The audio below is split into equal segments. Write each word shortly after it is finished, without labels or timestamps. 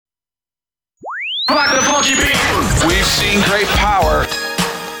We've seen great power.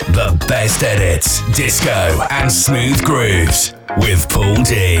 The best edits, disco, and smooth grooves with Paul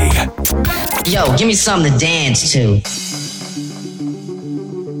D. Yo, give me something to dance to.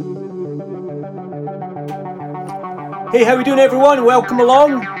 Hey, how we doing, everyone? Welcome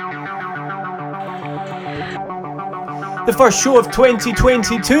along. The first show of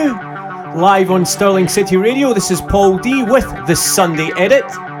 2022, live on Stirling City Radio. This is Paul D with the Sunday Edit.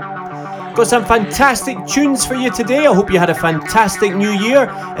 Got some fantastic tunes for you today. I hope you had a fantastic new year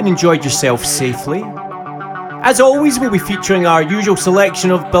and enjoyed yourself safely. As always, we'll be featuring our usual selection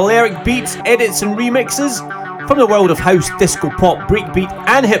of Balearic beats, edits and remixes from the world of house, disco, pop, breakbeat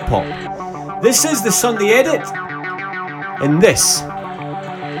and hip hop. This is the Sunday Edit, and this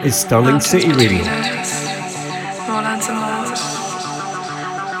is Stirling City Radio. More lands and moors.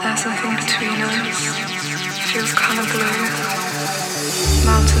 There's nothing between us. Feels kind of blue.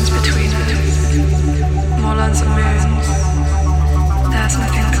 Mountains between us. More lands and moons. There's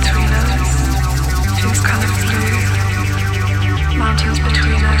nothing between us. Feels kind of blue. Mountains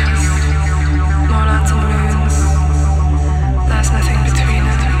between us. More lands and moons. There's nothing between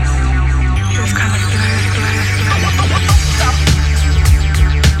us. Feels kind of blue. Stop.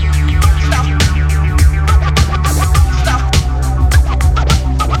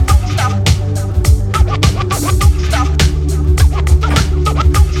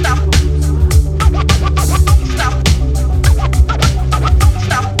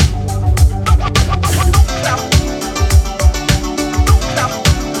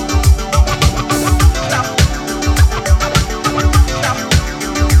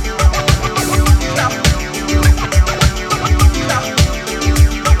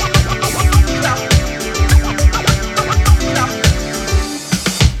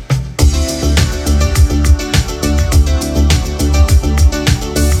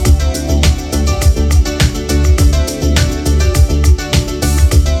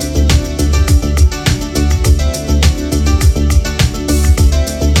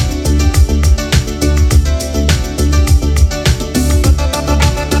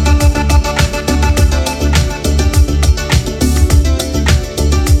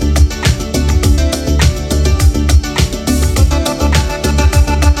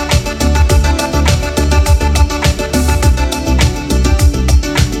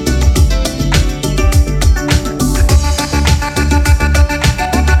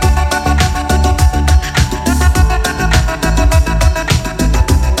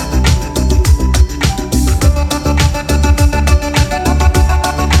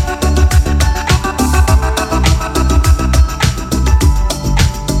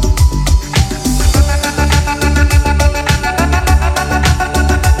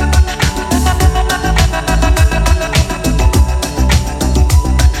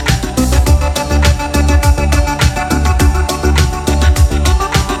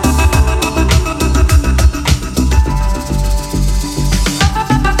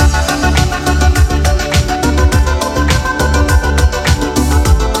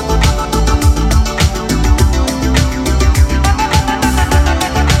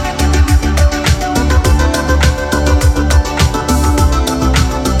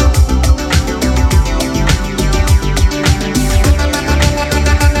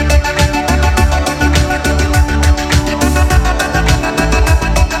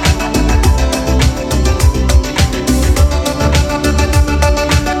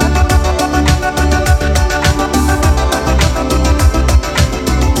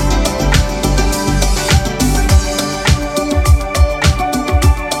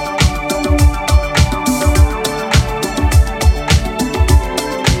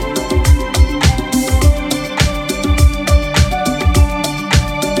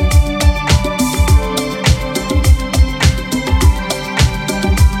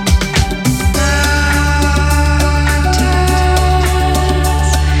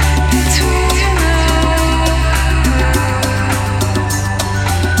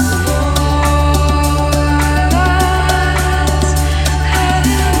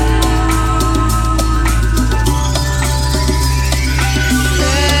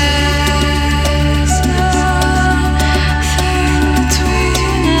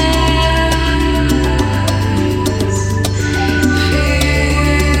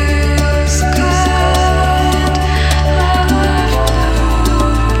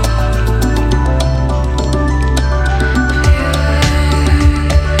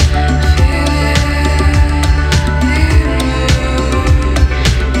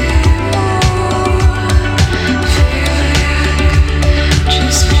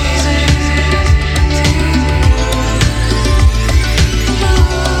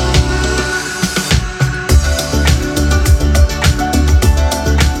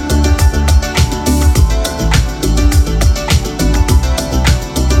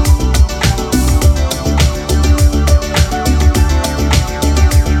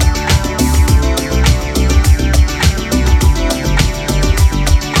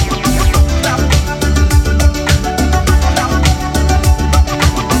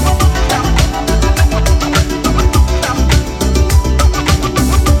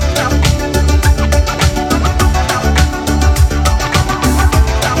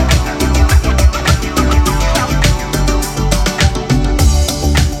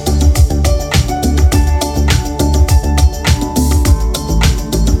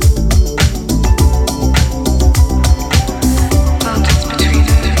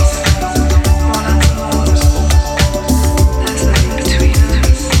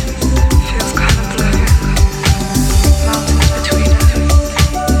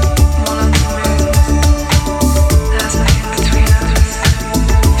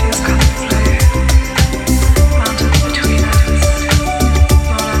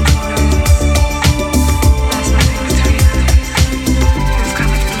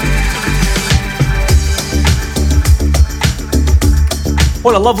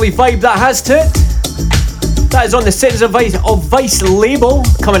 What a lovely vibe that has to it. That is on the Citizens of Vice label,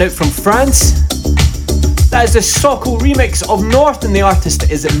 coming out from France. That is the Sokol remix of North, and the artist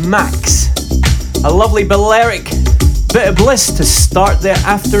is Max. A lovely Balearic bit of bliss to start the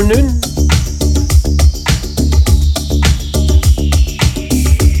afternoon.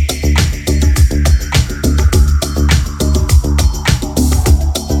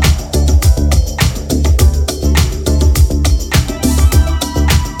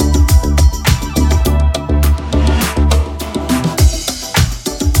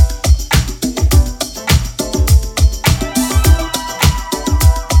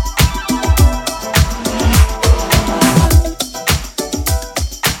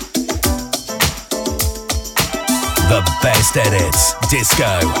 Best edits, disco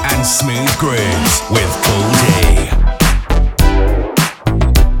and smooth grooves with Paul D.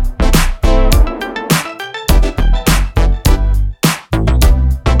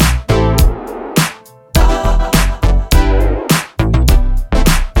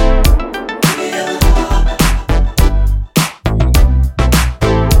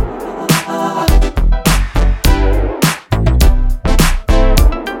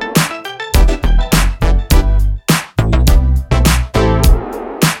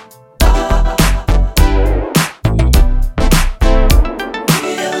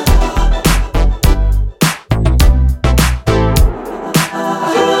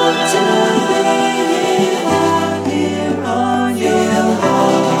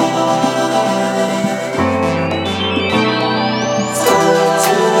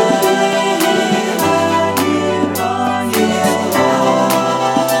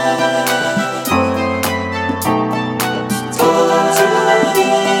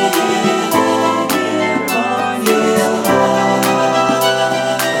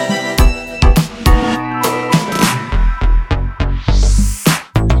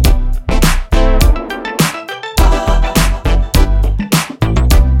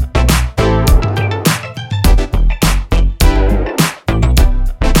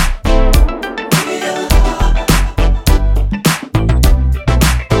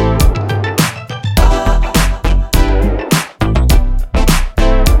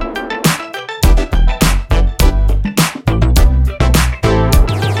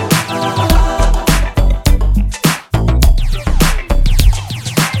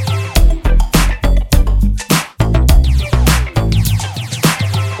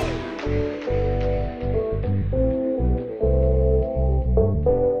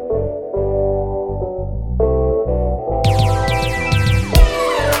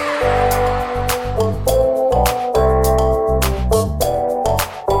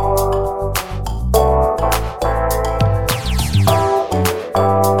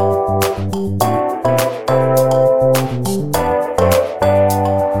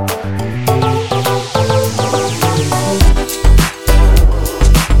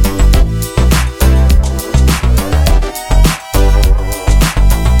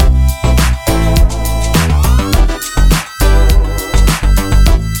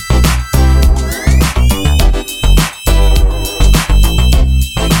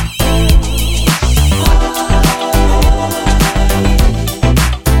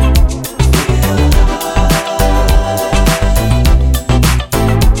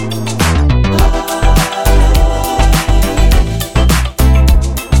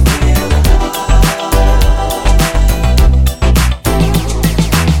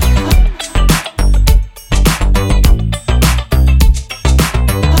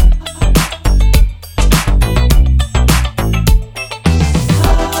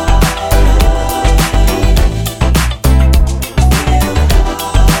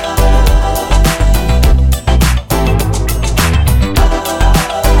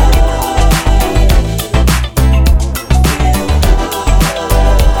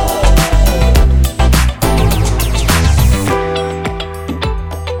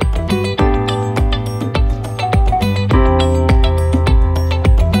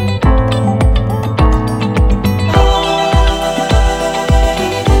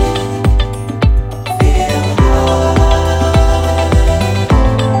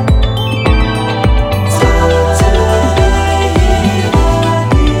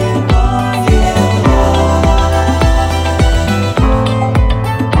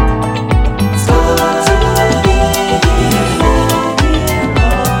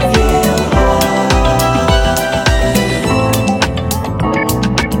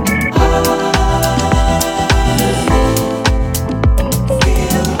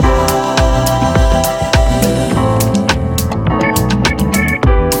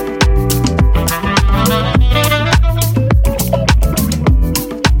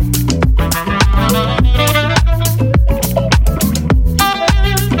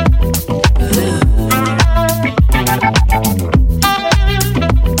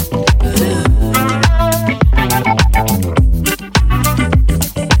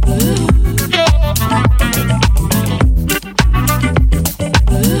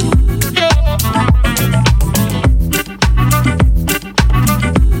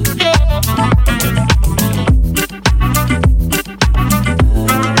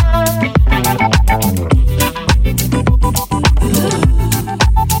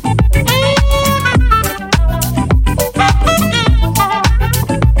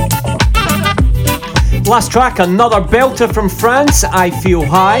 Last track, another belter from France, I Feel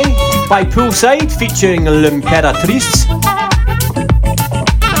High, by Poolside, featuring L'Imperatrice.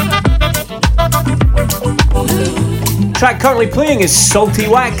 Track currently playing is Salty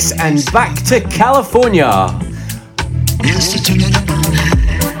Wax and Back to California.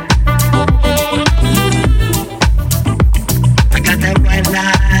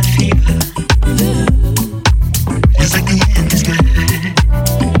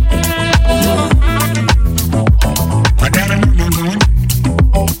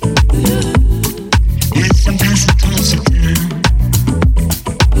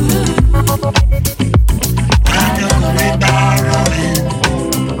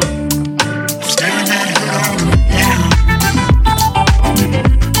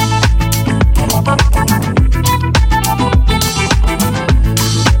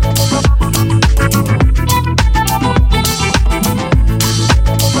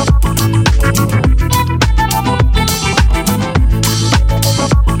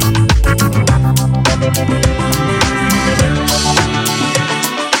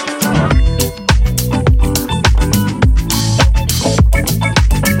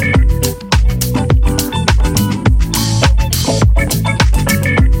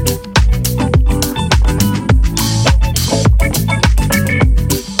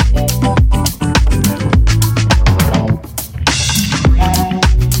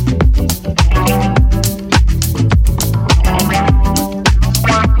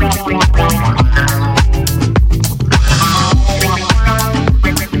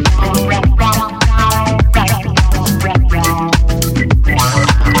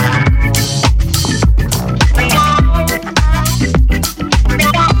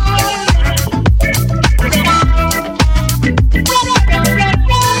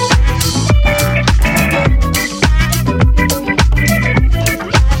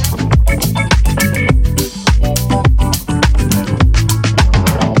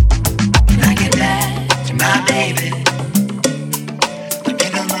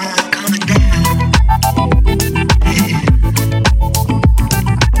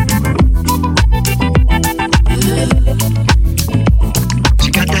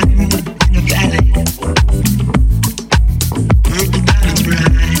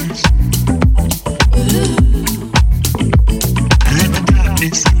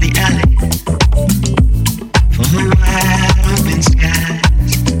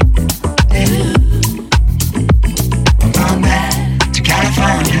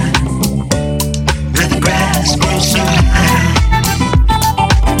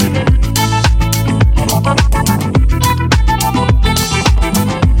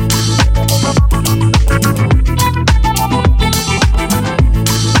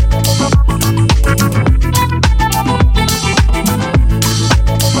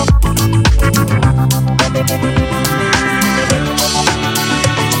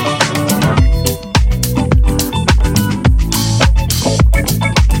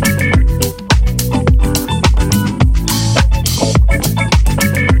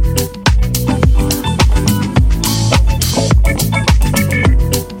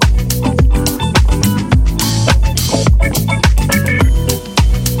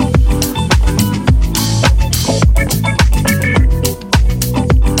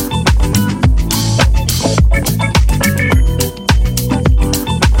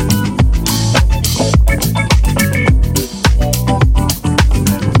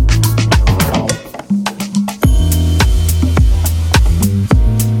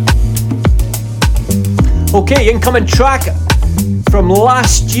 Okay, incoming track from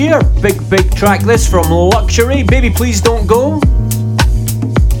last year. Big track this from Luxury. Baby Please Don't Go.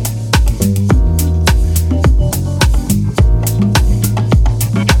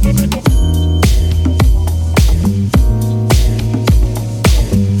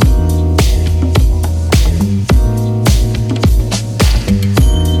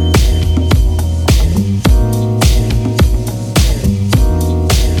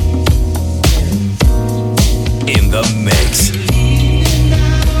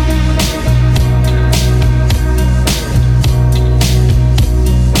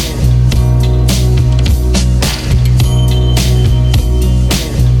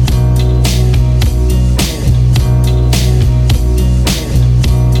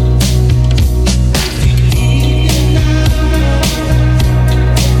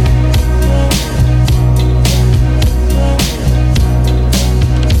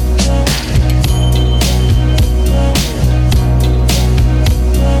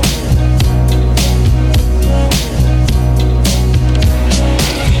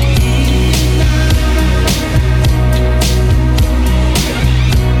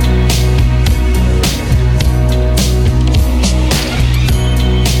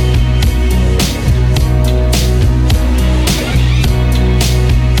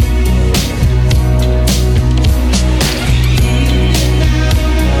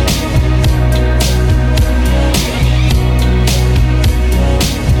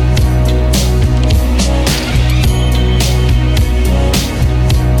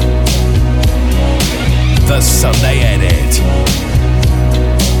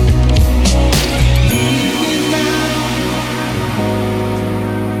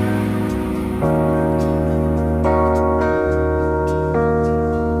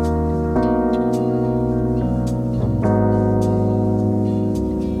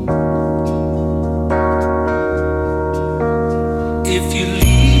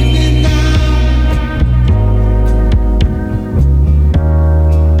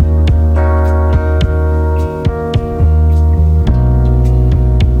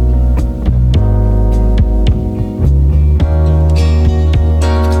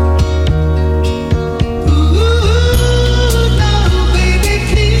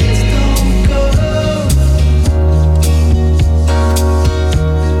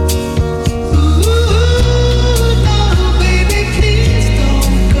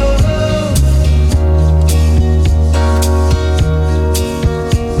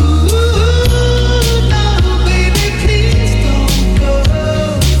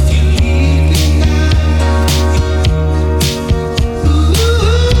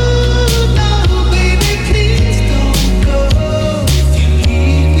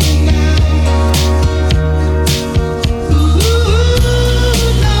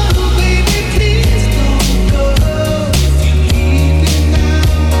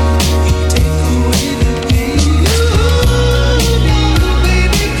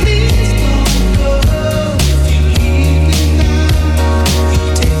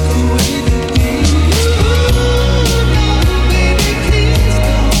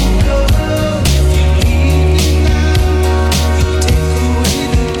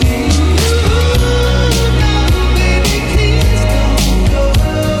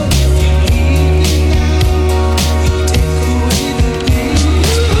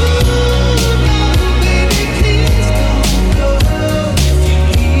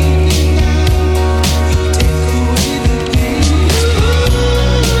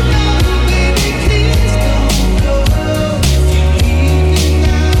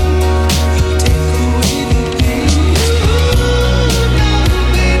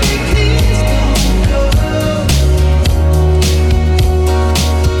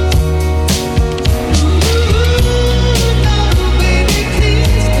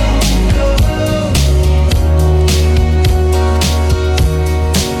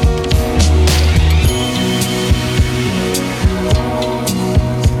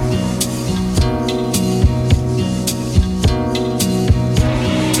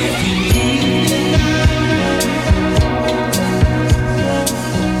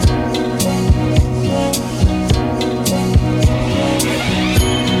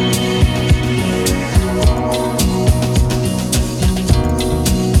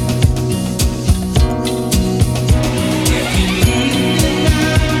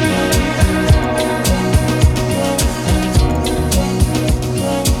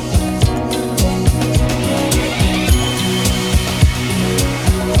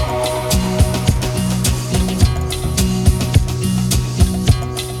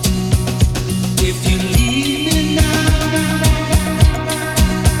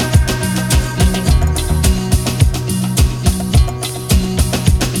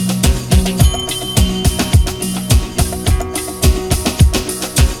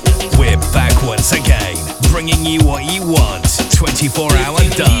 bringing you what you want. 24-hour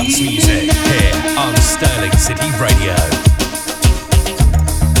dance music here on Stirling City Radio.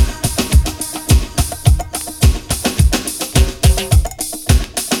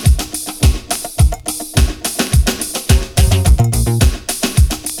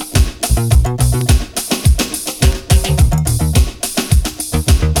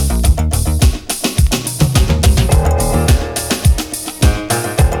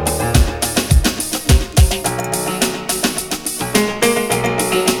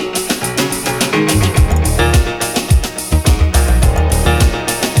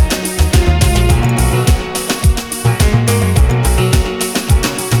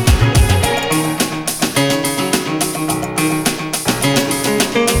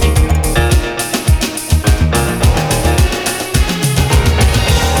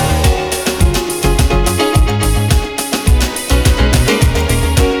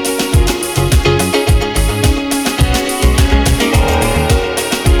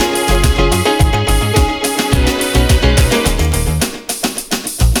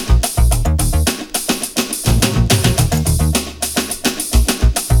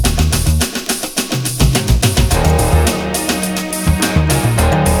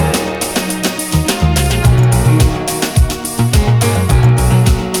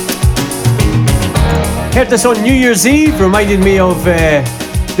 Heard this on New Year's Eve, reminded me of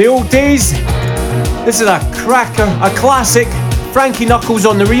the old days. This is a cracker, a classic. Frankie Knuckles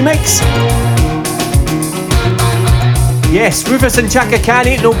on the remix. Yes, Rufus and Chaka Khan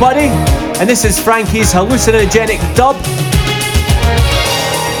Ain't Nobody. And this is Frankie's hallucinogenic dub.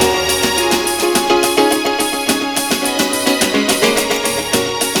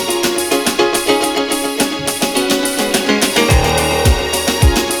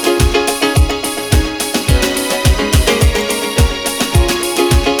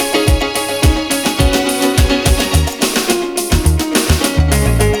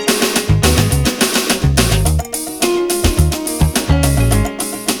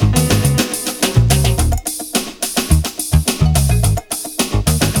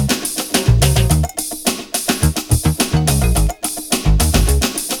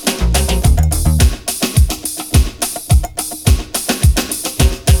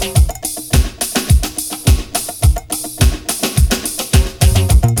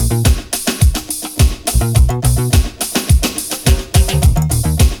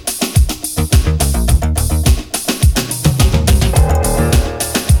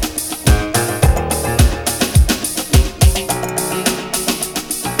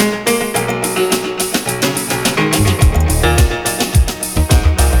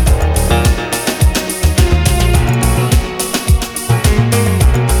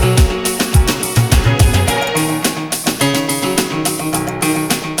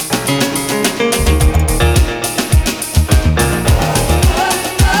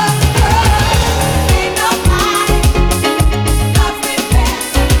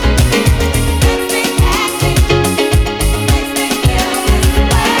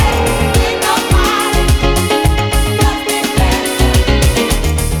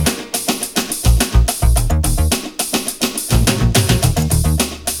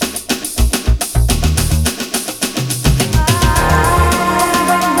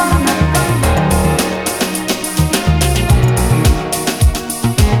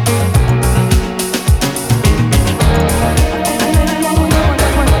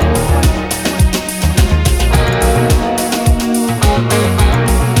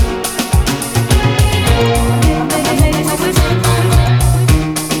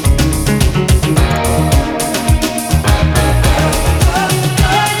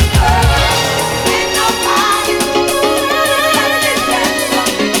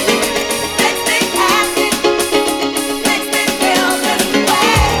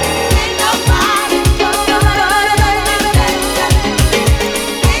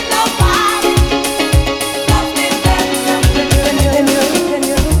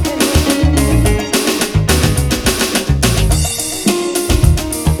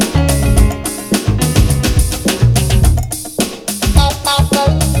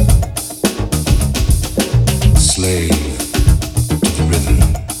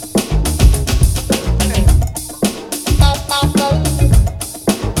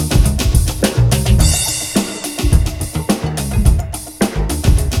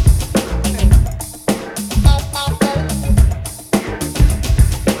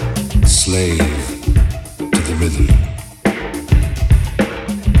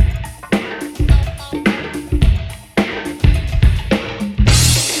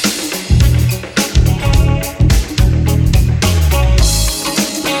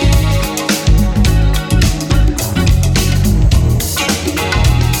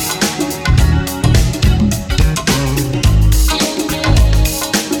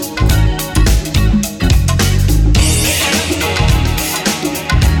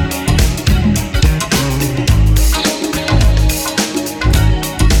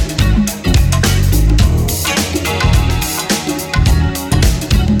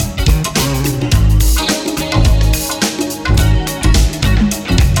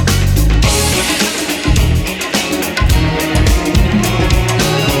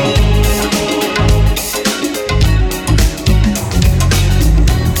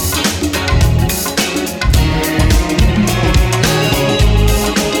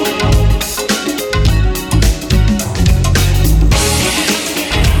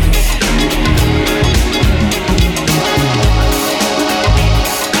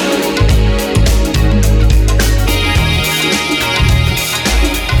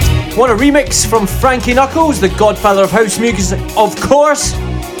 What a remix from Frankie Knuckles, the godfather of house music, of course,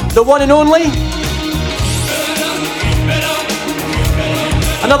 the one and only.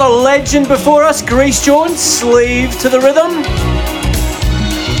 Another legend before us, Grace Jones, Slave to the Rhythm.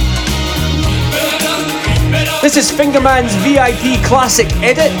 This is Fingerman's VIP Classic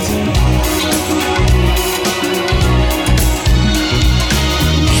Edit.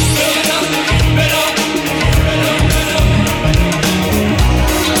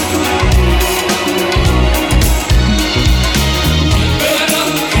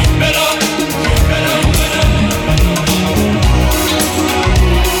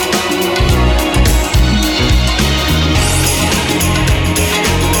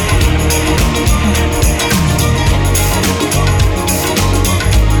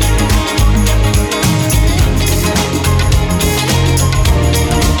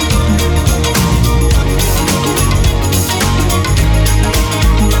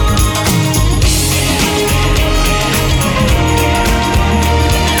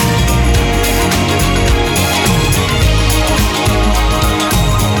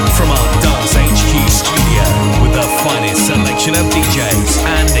 Of DJs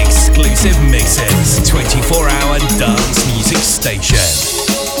and exclusive mixes. 24-hour dance music station.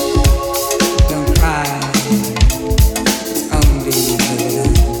 Don't cry.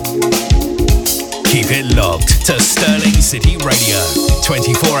 Keep it locked to Sterling City Radio.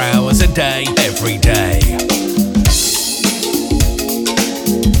 24 hours a day, every day.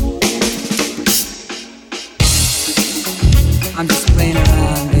 I'm just playing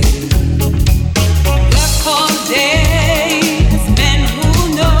around, baby. Left for days, men who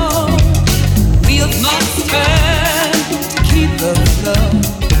know wheels must turn to keep the flow.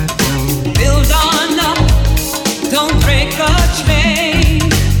 Build on up, don't break a chain.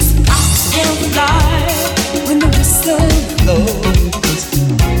 Sparks will fly when the whistle blows.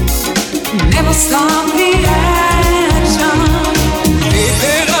 Never stop the action. Keep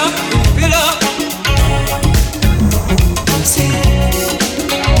it up, keep it up.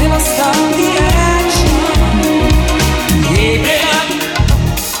 Never stop the action. Keep it up.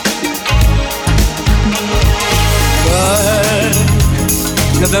 Burn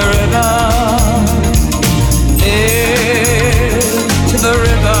to the river. Live to the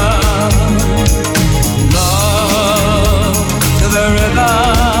river. Love to the river.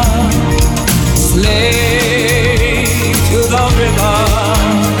 Slave to the river.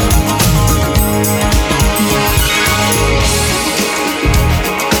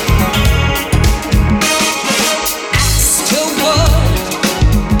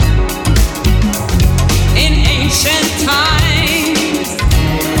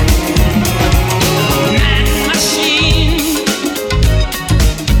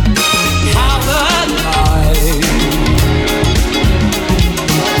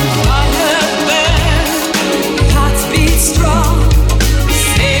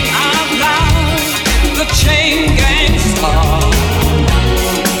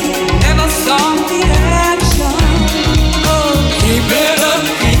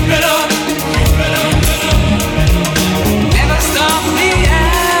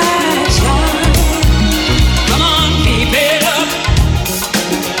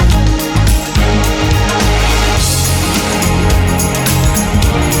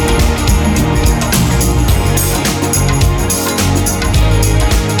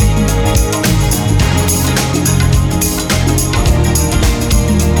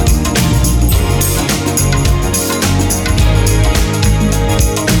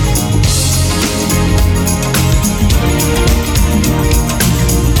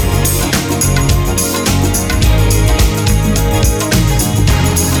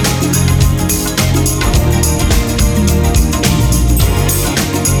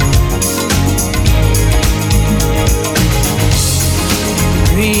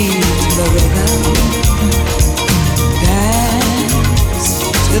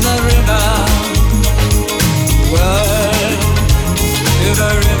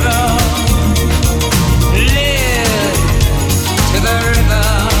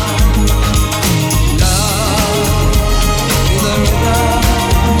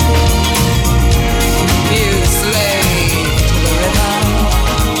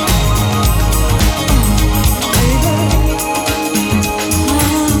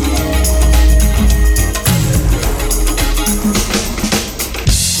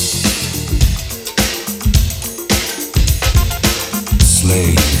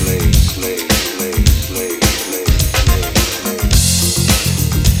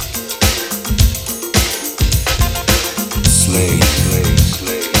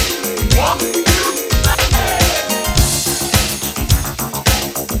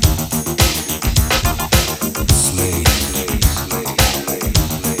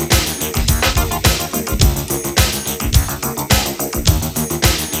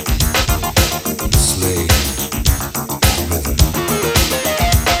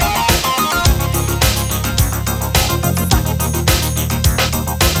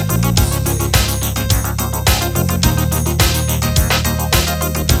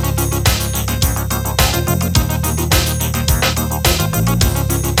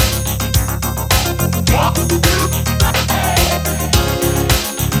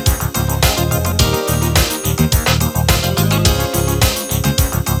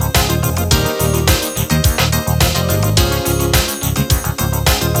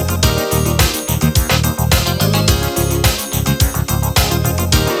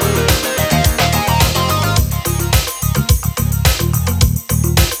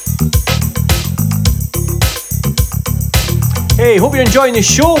 Hey, hope you're enjoying the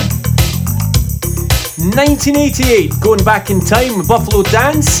show. 1988, going back in time with Buffalo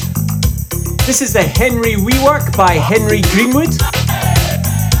Dance. This is the Henry rework by Henry Greenwood.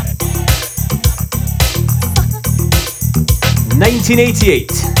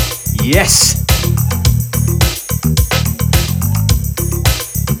 1988. Yes.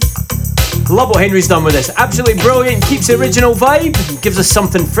 Love what Henry's done with this. Absolutely brilliant. Keeps the original vibe. Gives us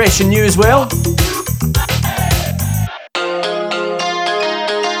something fresh and new as well.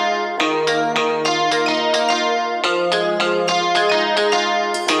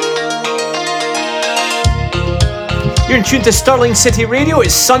 You're in tune to Stirling City Radio.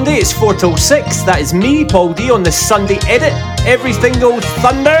 It's Sunday, it's 4 till 6. That is me, Paul D, on the Sunday edit. Everything goes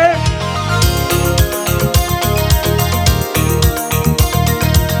thunder.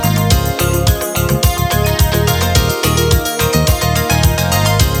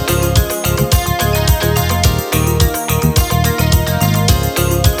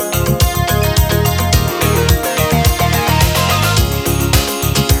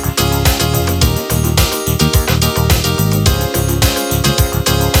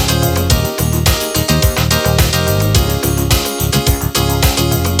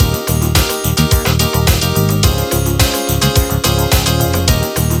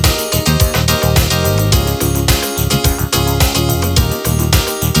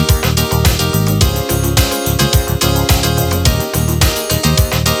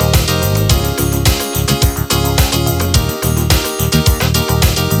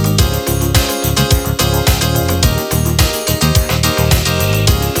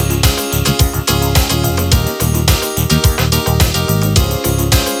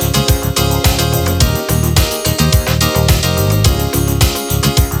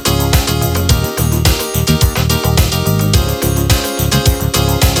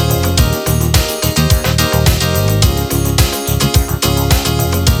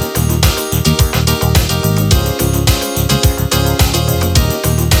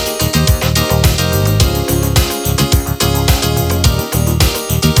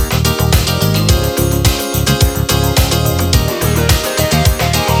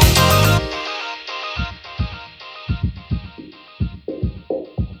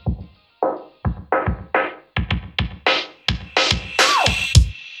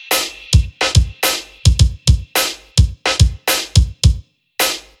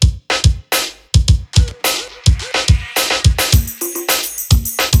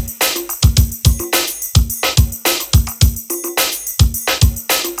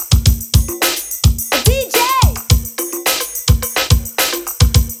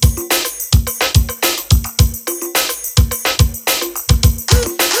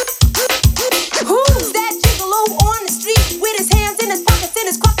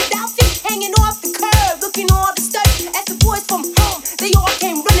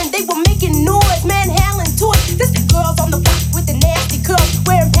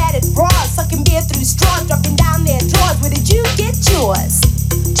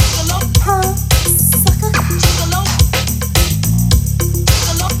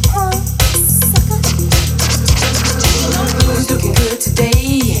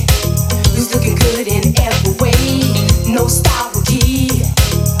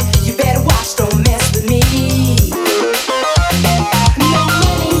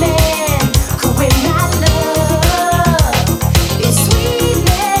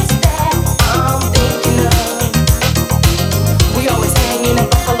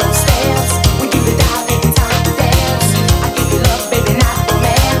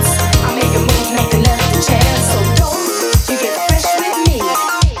 Get fresh with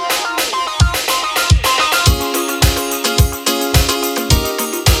me.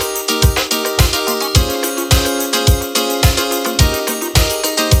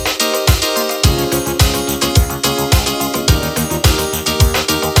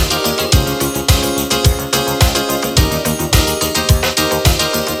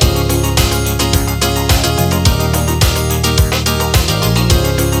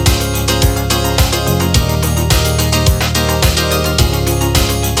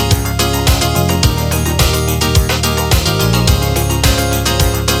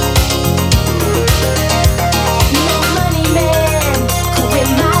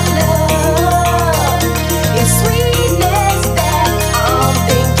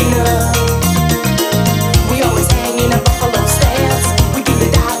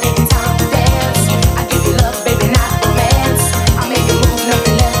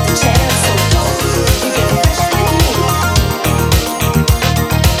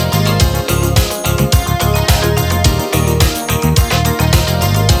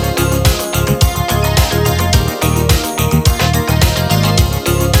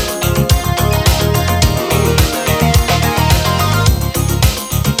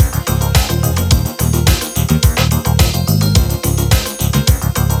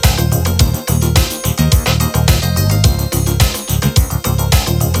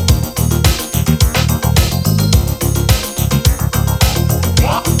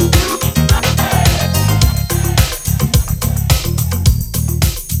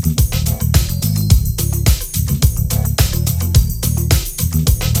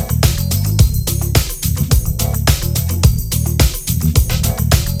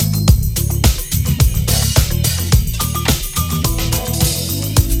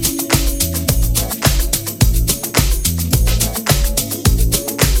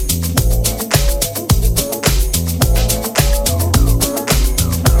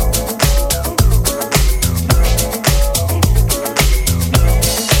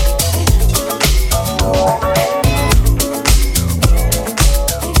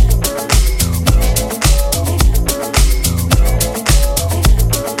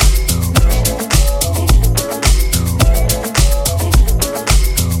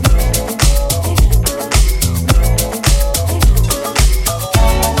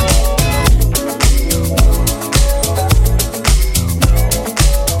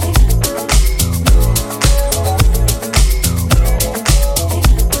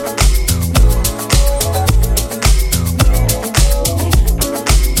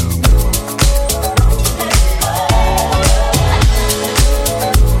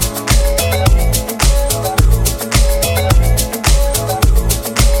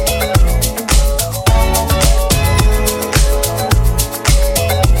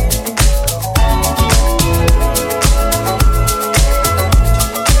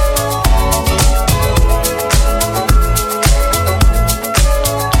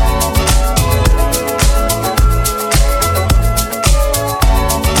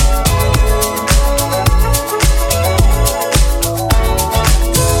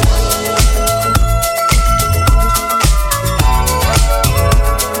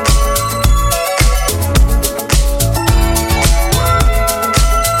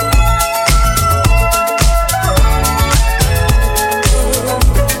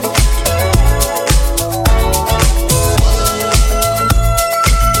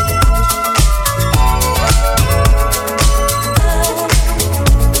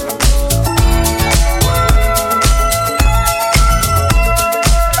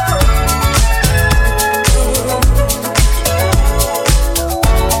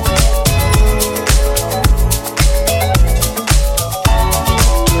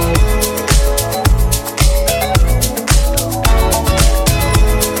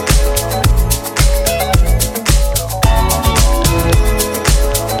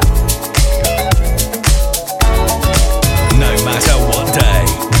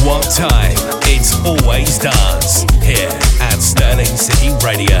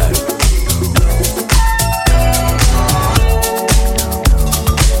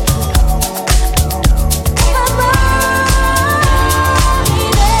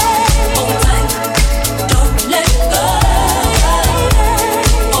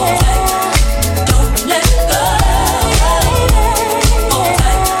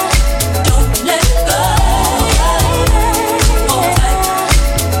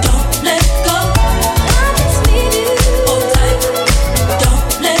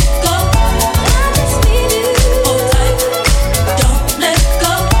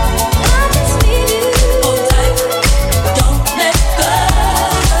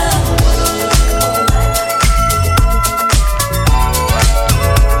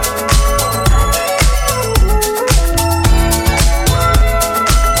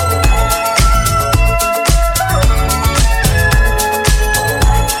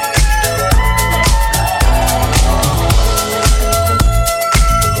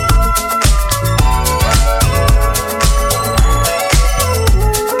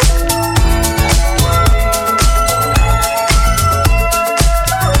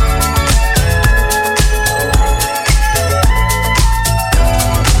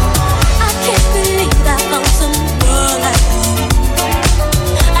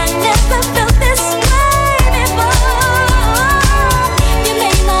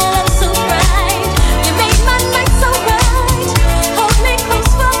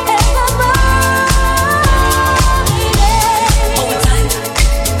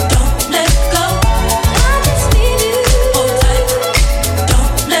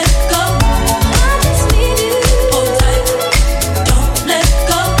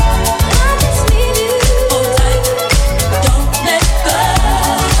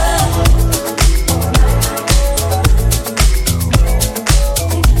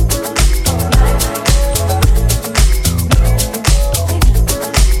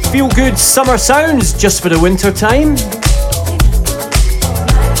 Good summer sounds just for the winter time.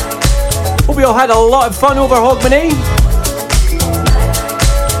 Hope you all had a lot of fun over Hogmanay.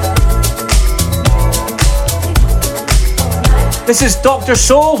 This is Dr.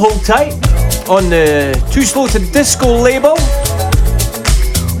 Soul, hold tight, on the Too Slow to Disco label.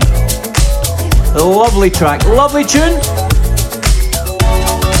 A lovely track, lovely tune.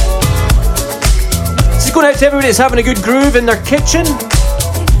 This is going out to everybody that's having a good groove in their kitchen.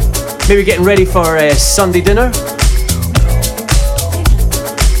 Maybe getting ready for Sunday dinner.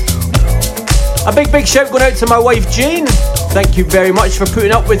 A big shout going out to my wife Jane. Thank you very much for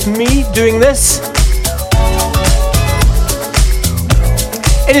putting up with me doing this.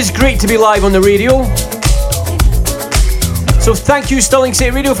 It is great to be live on the radio. So thank you Stirling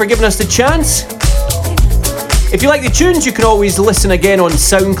City Radio for giving us the chance. If you like the tunes, you can always listen again on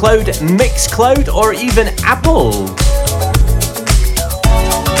SoundCloud, Mixcloud, or even Apple.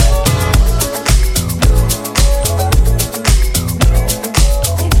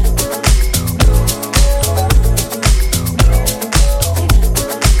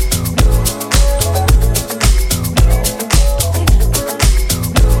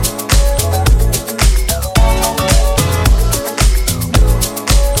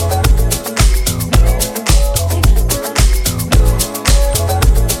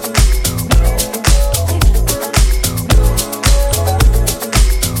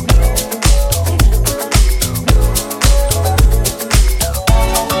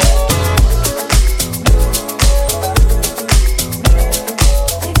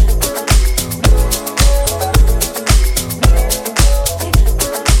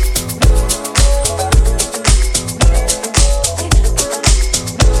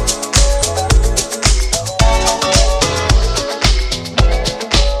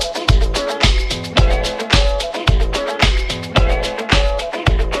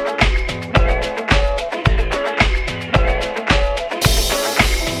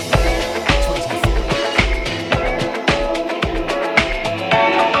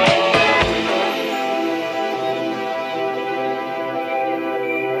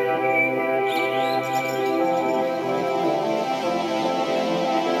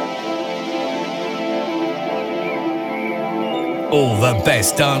 All the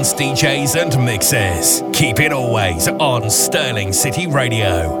best dance DJs and mixes. Keep it always on Stirling City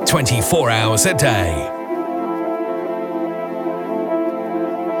Radio, 24 hours a day.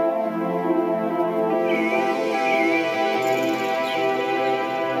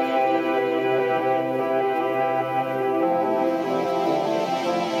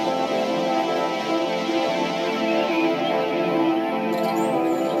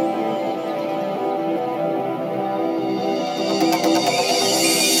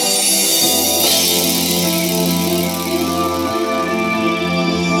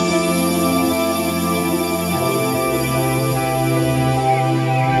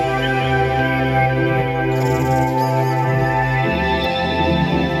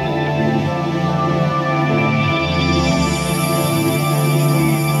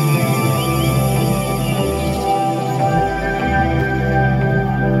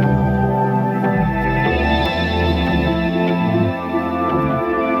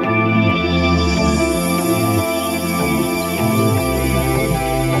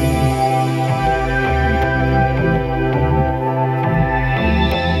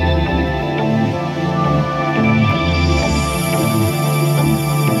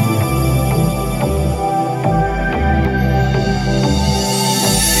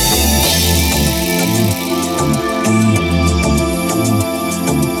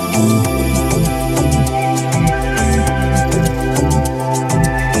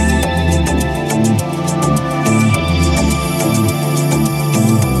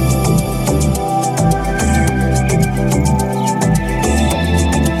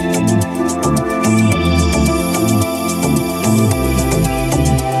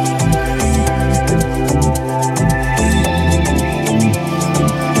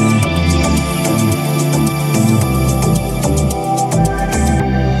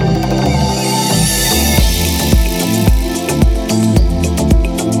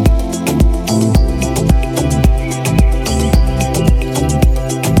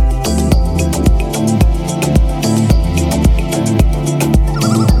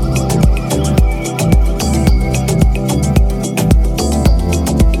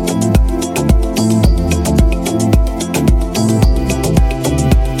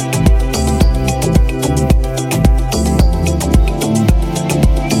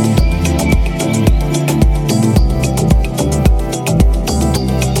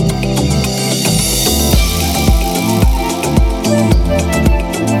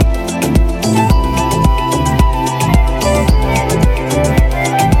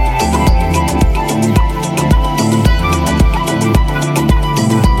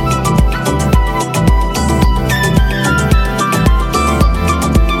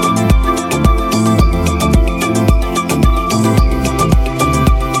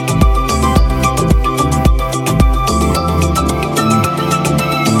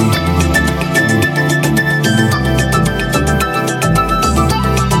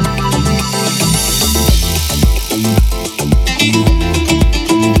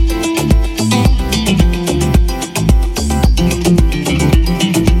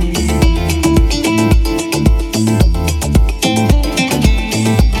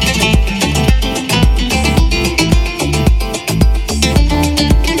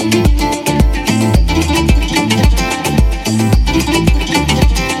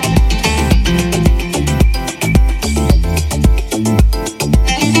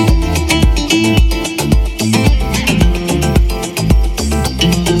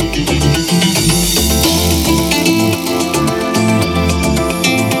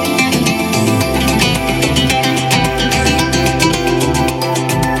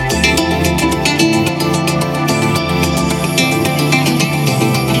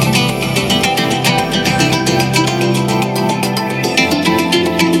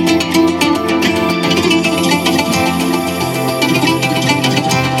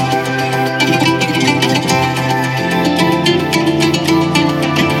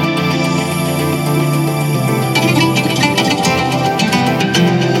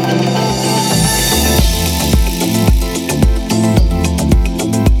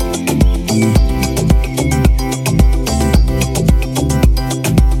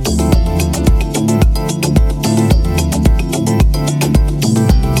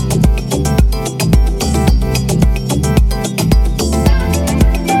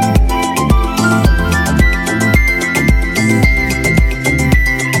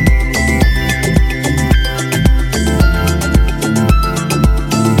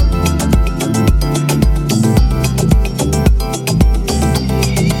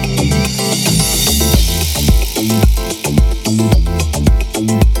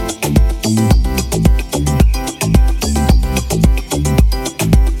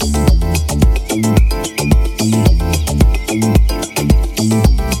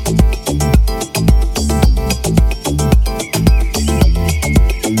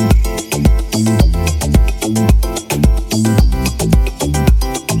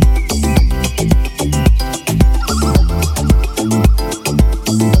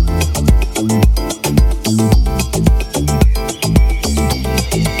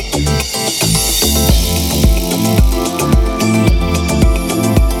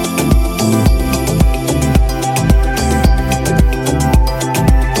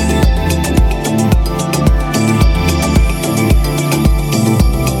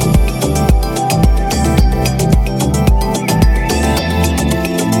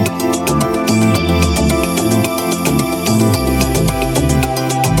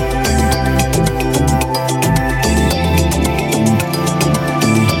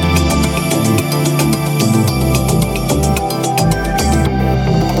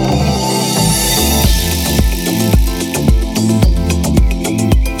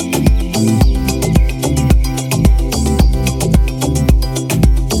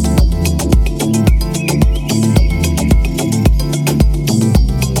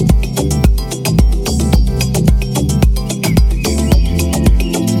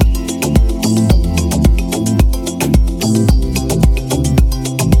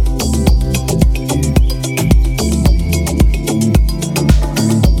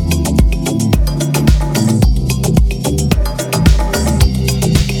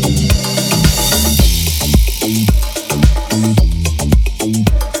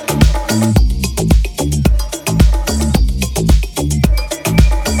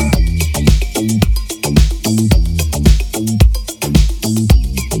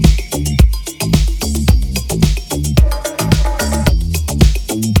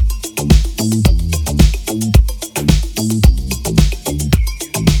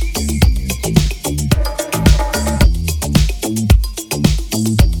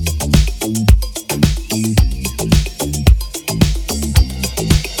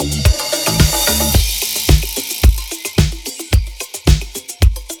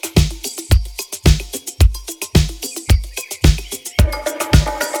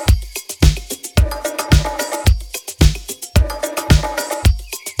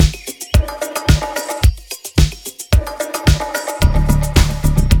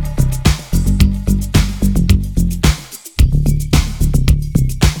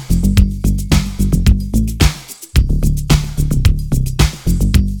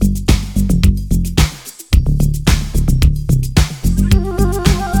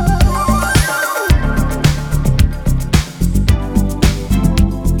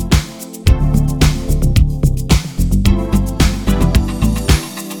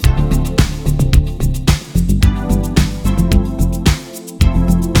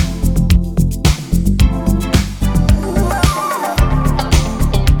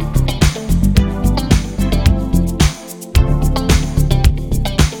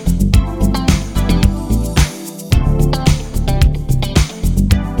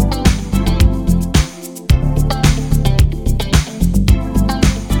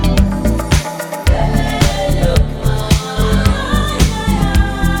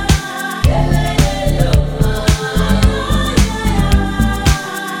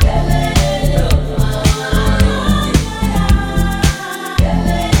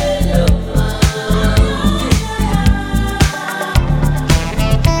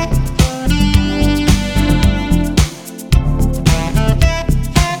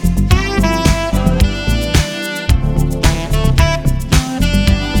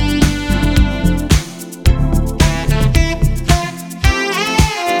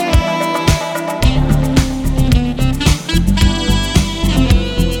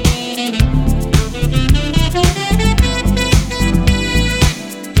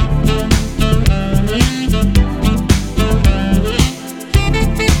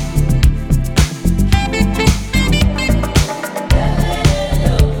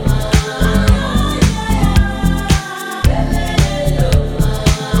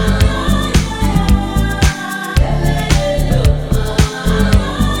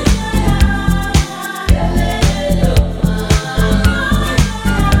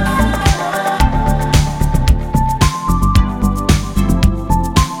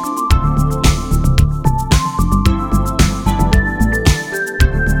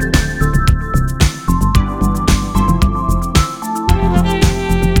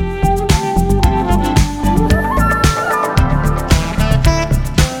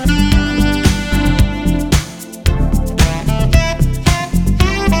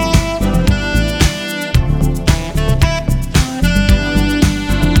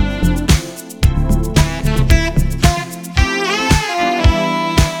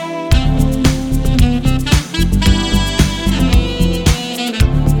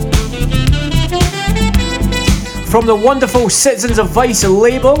 from the wonderful Citizens of Vice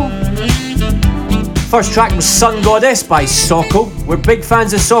label. First track was Sun Goddess by Soko. We're big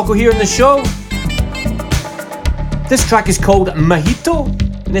fans of Soko here on the show. This track is called Mojito,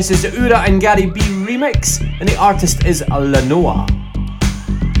 and this is the Ura and Gary B remix, and the artist is Lanoa.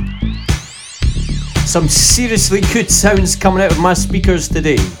 Some seriously good sounds coming out of my speakers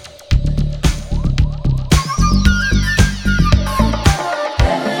today.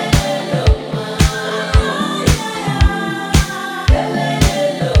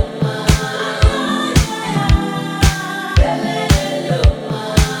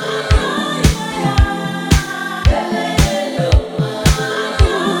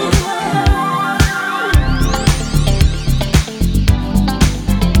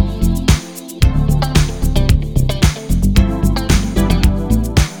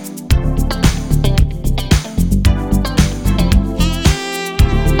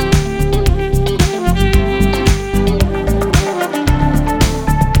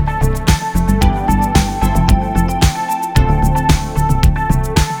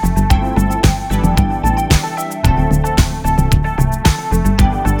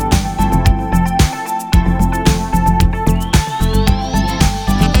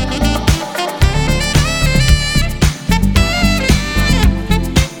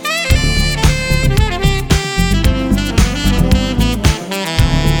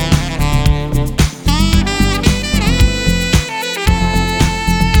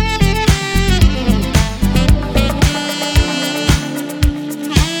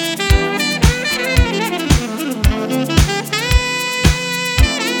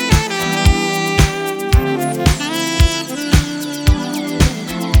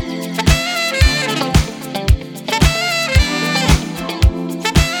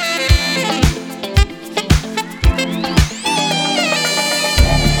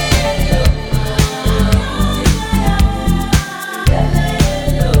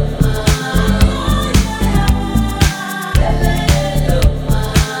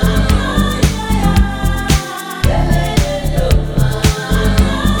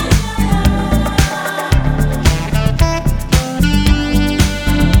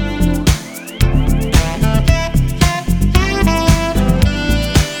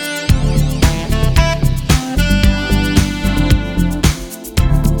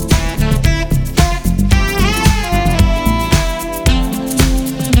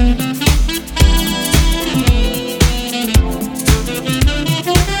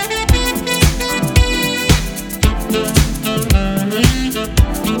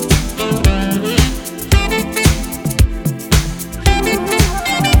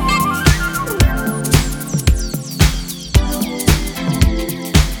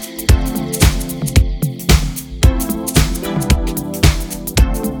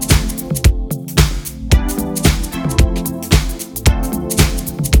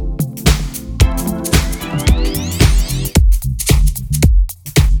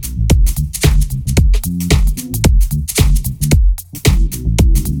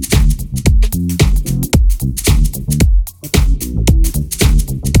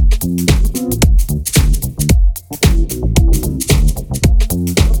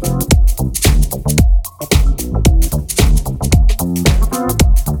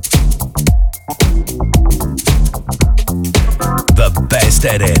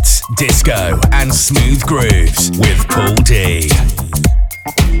 Edits, disco and smooth grooves with Paul D.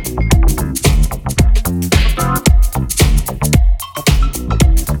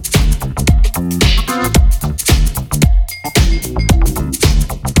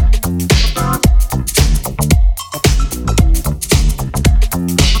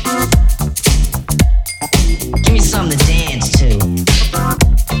 Give me something to dance to.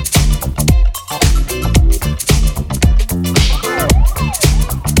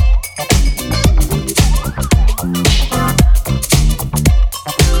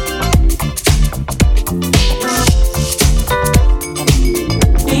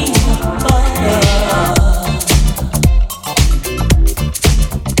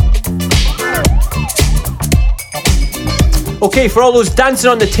 Okay, for all those dancing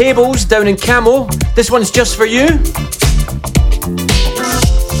on the tables down in Camo, this one's just for you.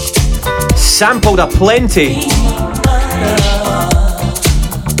 Sampled aplenty.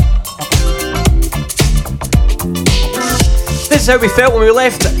 This is how we felt when we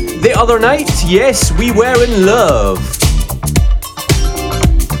left the other night. Yes, we were in love.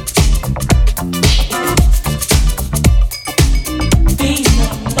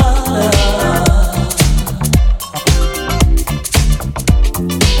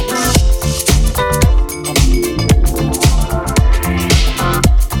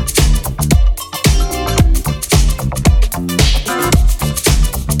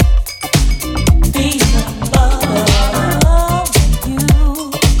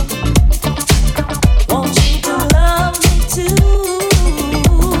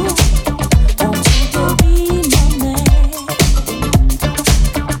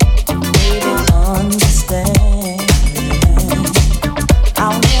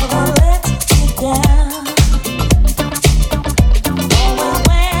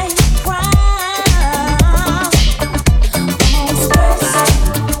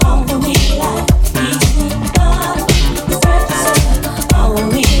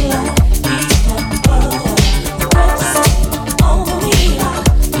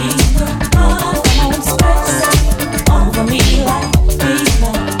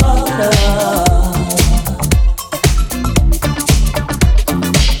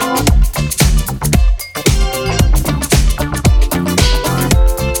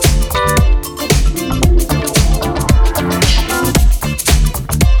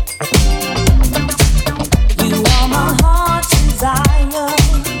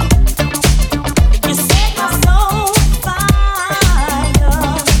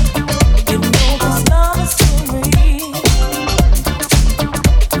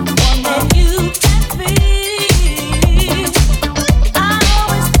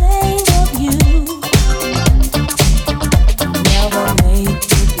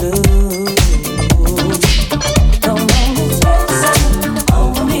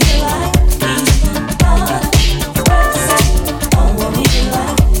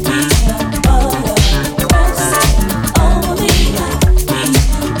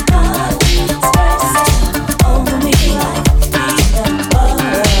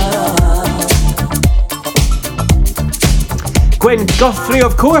 Guthrie,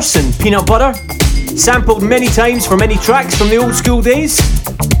 of course, and Peanut Butter. Sampled many times for many tracks from the old school days.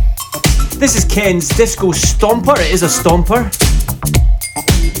 This is Ken's Disco Stomper. It is a stomper.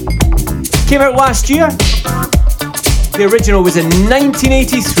 Came out last year. The original was in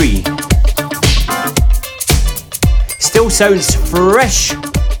 1983. Still sounds fresh.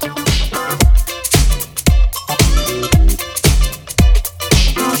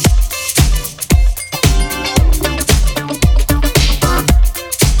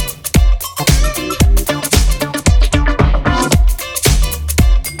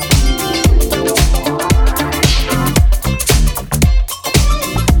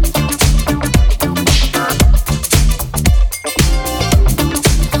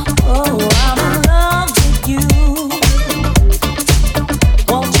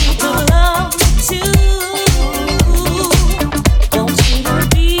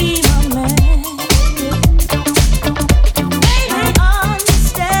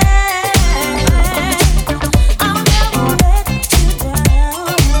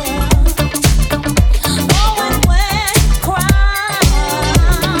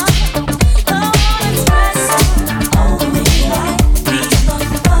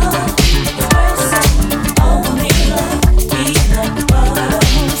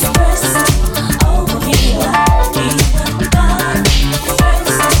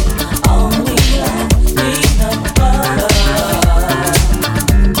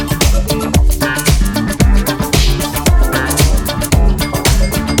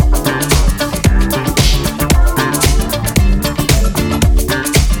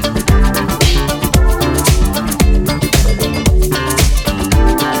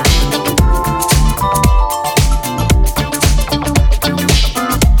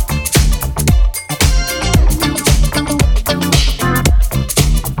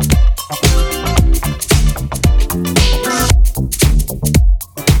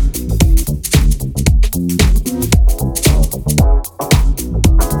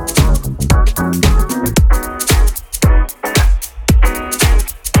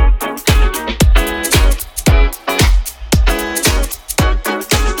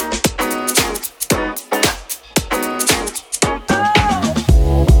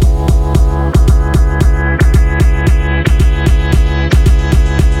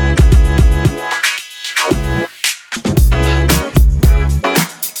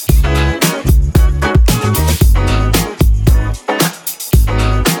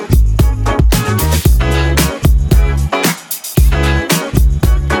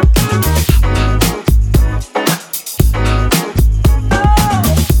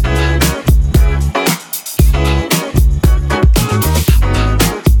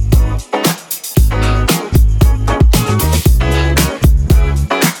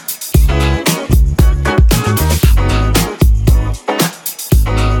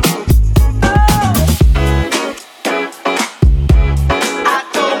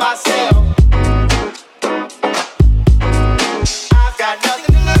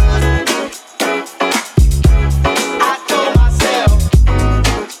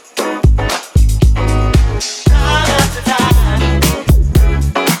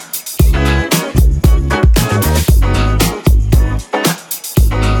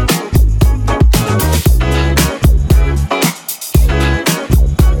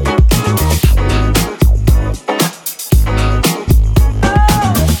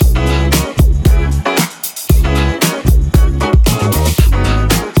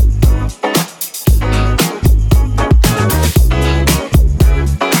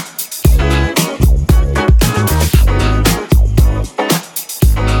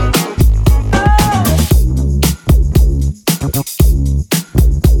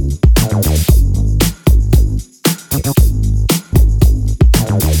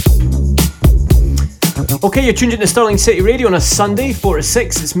 Okay, you're tuned into Stirling City Radio on a Sunday, 4 to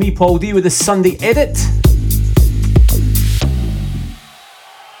 6. It's me, Paul D, with the Sunday Edit.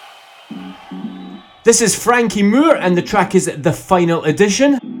 This is Frankie Moore, and the track is The Final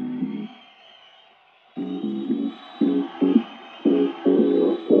Edition.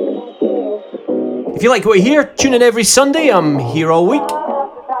 If you like what you hear, tune in every Sunday. I'm here all week.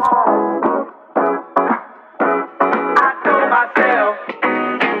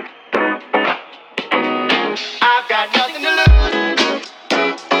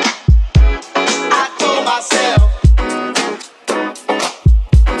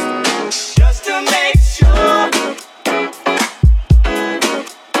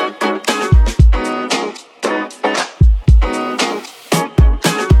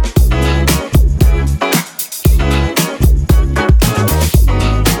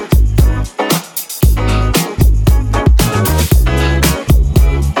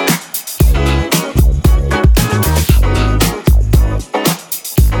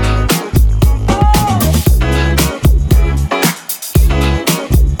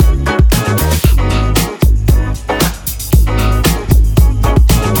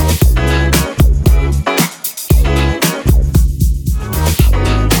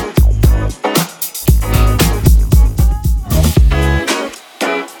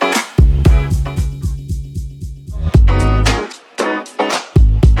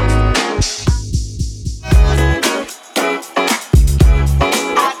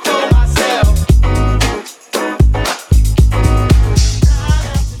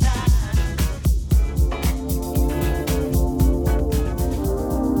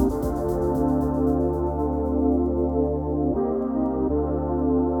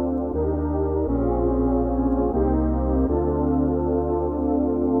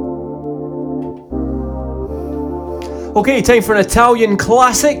 Okay, time for an Italian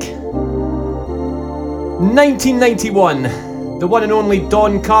classic. 1991, the one and only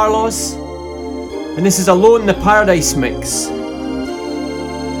Don Carlos. And this is Alone in the Paradise mix.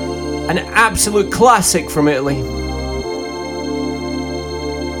 An absolute classic from Italy.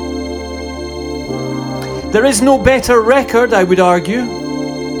 There is no better record, I would argue.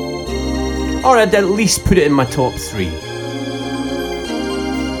 Or I'd at least put it in my top 3.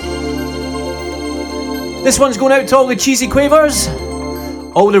 This one's going out to all the cheesy quavers,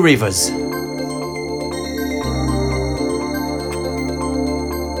 all the ravers.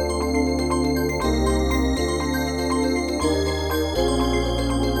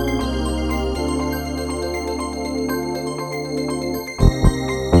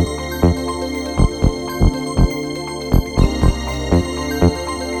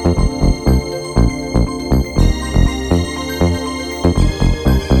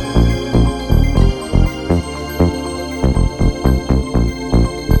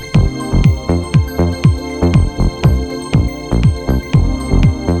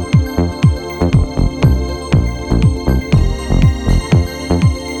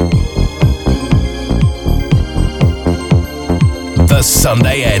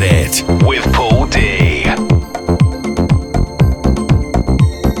 Sunday Edit with Paul D.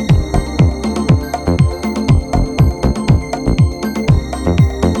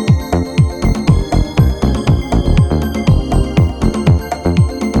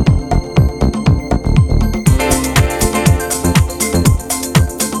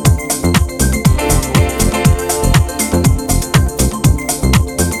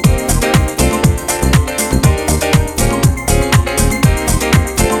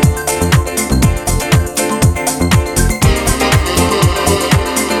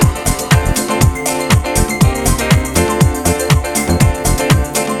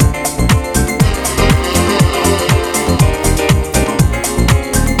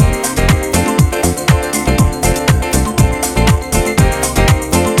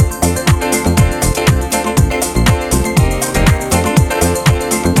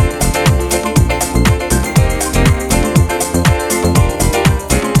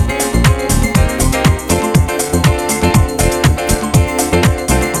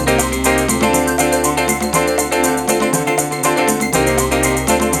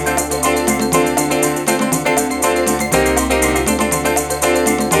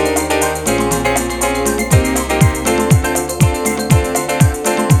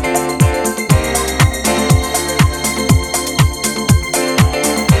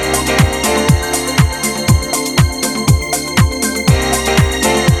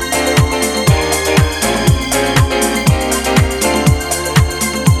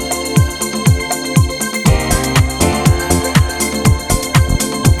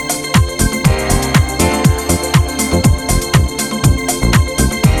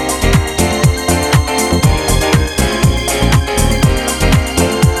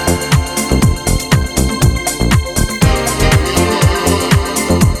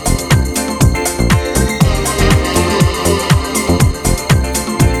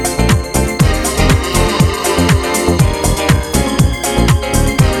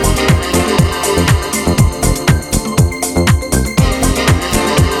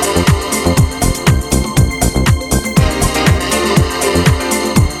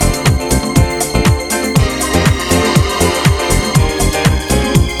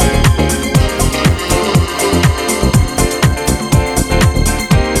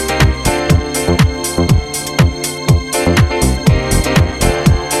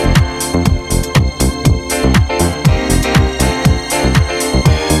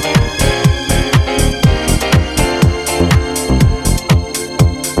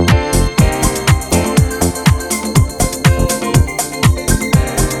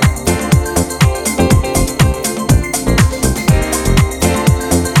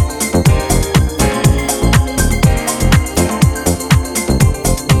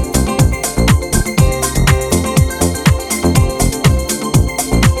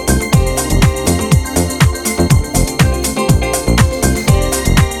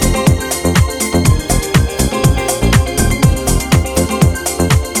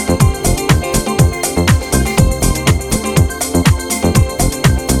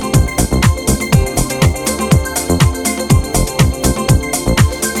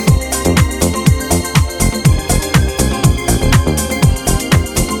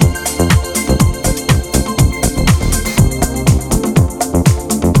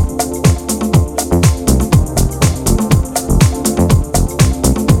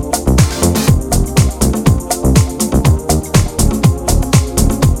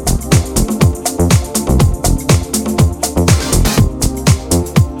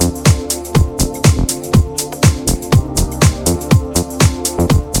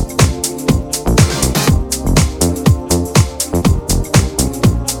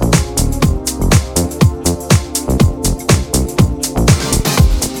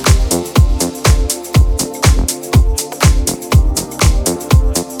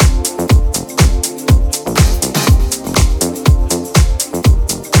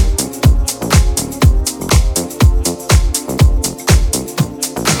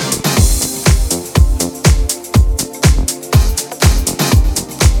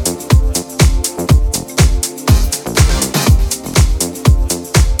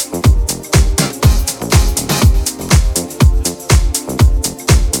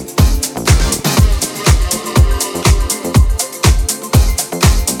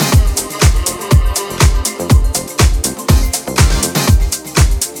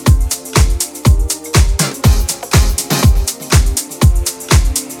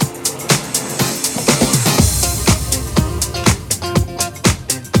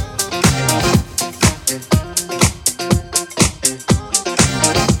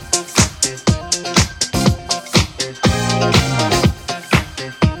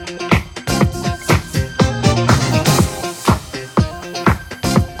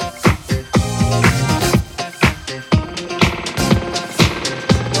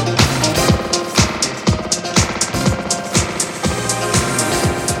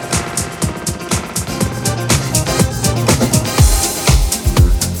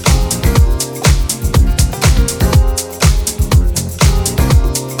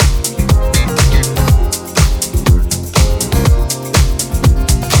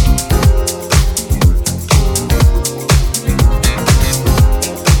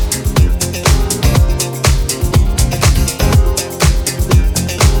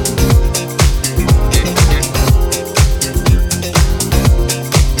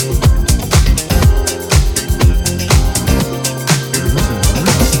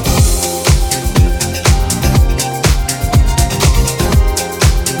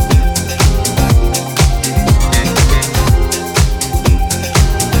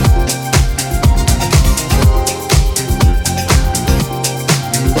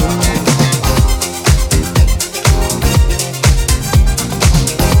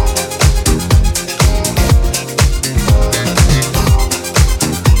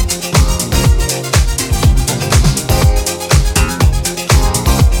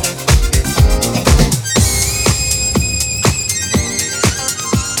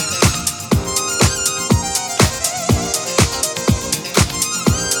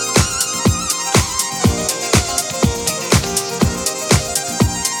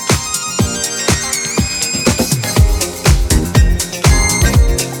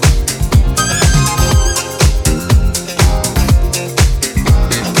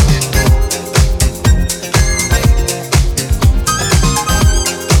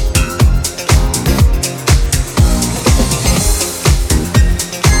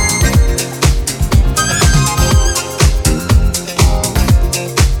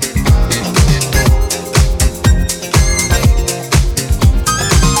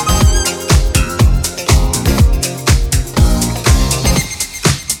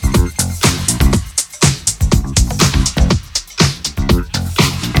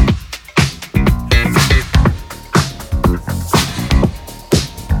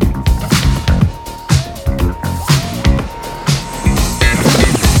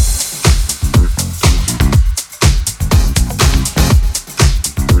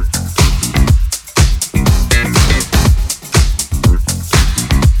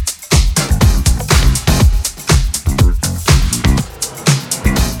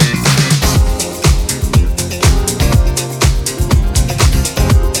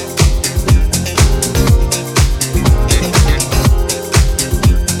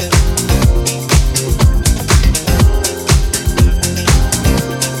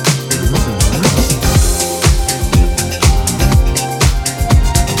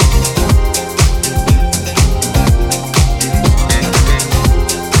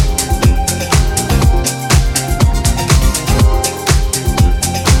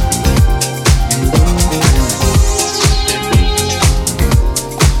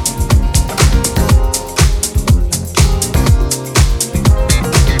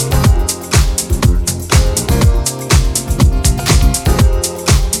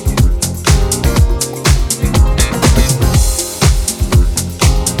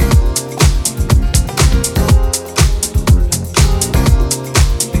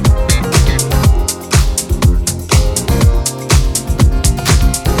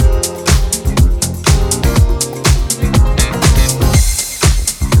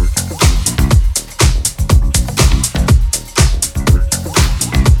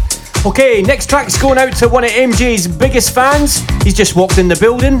 Okay, next track's going out to one of MJ's biggest fans. He's just walked in the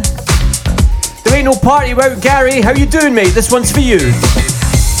building. There ain't no party without Gary. How you doing, mate? This one's for you.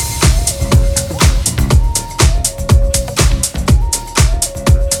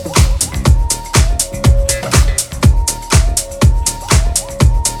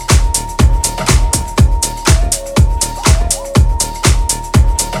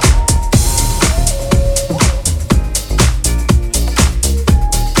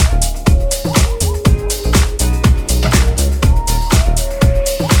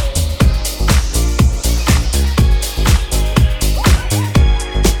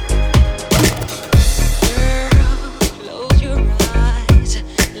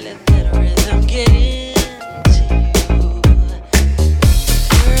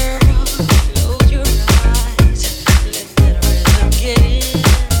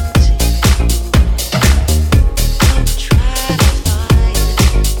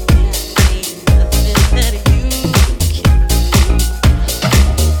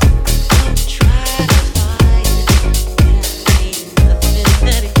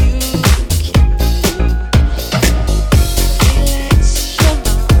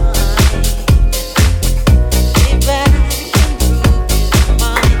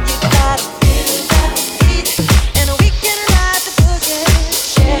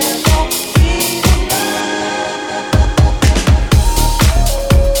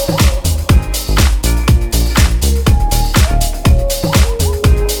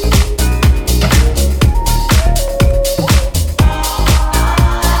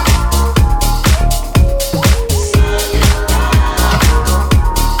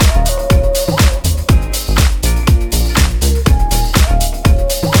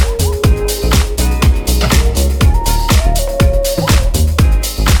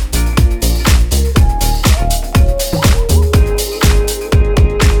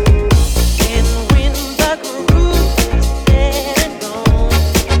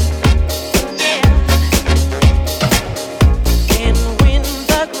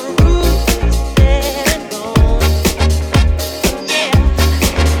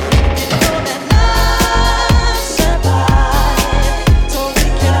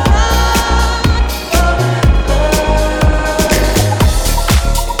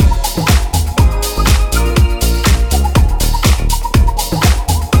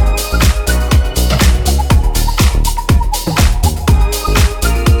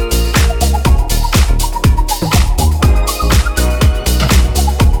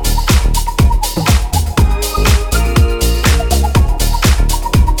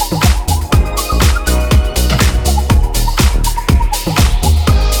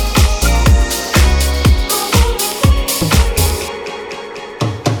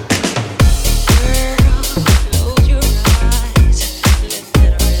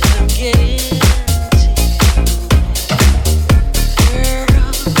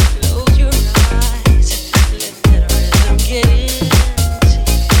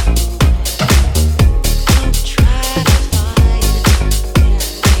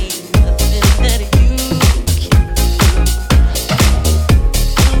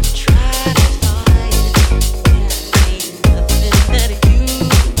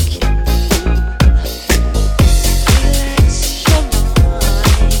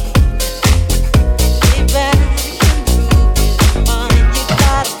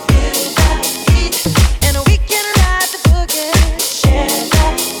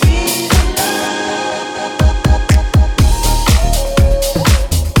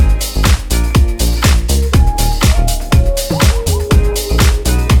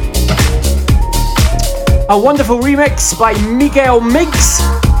 A wonderful remix by Miguel Miggs.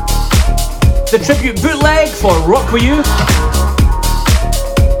 The tribute bootleg for Rock With You.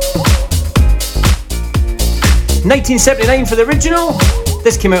 1979 for the original.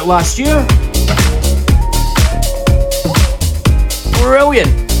 This came out last year.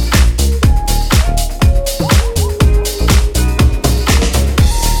 Brilliant.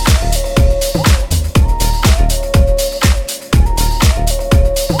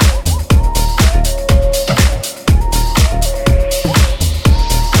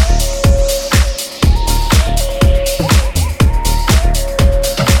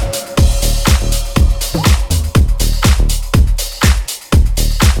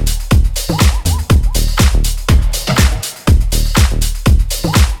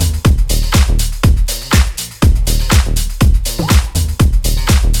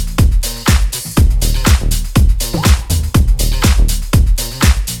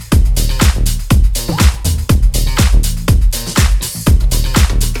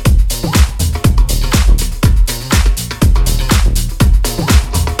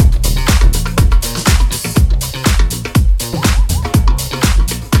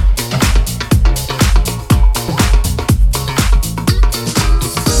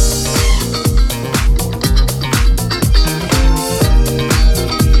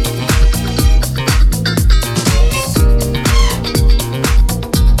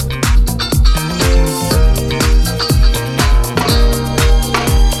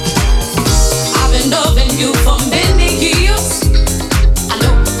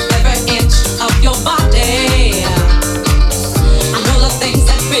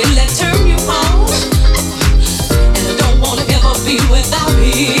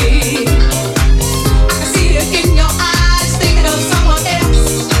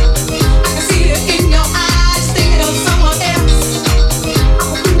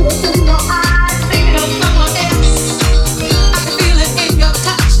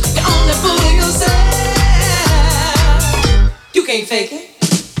 can't fake it.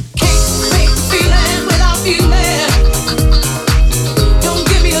 Can't fake the feeling without feeling. Don't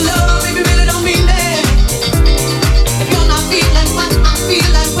give me a love if you really don't mean it. If you're not feeling what I'm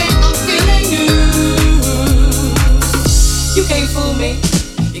feeling when I'm feeling you, you can't fool me.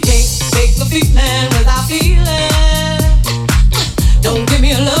 You can't fake the feeling without feeling. Don't give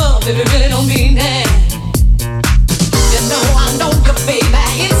me a love if you really don't mean it. You know I know you,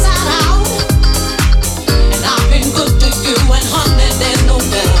 baby, inside out. And I've been good to you, and honey, there's no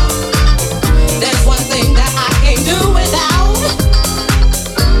doubt. There's one thing that I can't do without,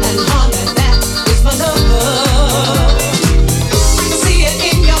 and honey, that is my love. I can see it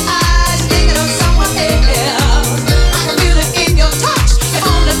in your eyes, thinking of someone else. I can feel it in your touch, you're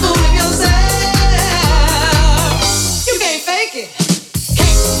only fooling yourself. You can't fake it.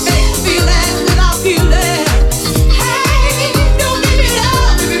 Can't fake the feeling without feeling. Hey, don't give me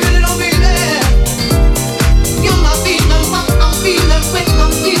love if you really don't mean it. You're not feeling what I'm feeling when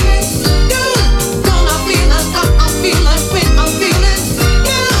I'm feeling you. You're not feeling what I'm feeling when I'm feeling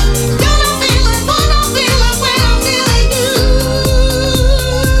you. You're not feeling what I'm feeling when I'm feeling you.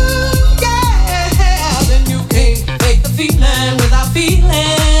 Yeah, then you can't fake the feeling without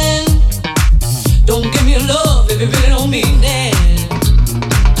feeling. Don't give me love if you really don't mean it.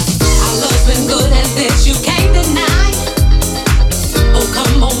 Our love's been good at this, you can't deny. Oh,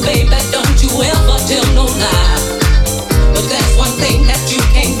 come on, baby, don't you ever tell no lie. But that's one thing that you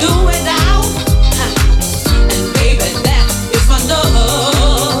can't do without. And baby, that is my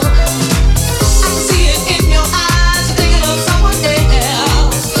love. I can see it in your eyes, you're thinking of someone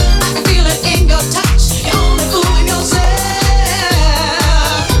else. I can feel it in your touch, you're only fooling yourself.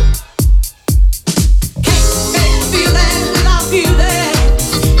 Can't fake the feeling without feeling.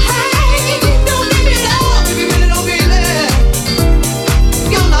 Hey, don't give me love if you really don't feel it.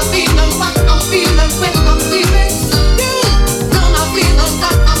 You're not feeling what I'm feeling when I'm feeling you. You're not feeling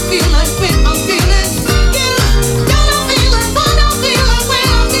what I'm feeling when I'm feeling you. You're not feeling what I'm feeling when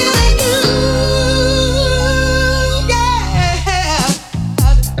I'm feeling you.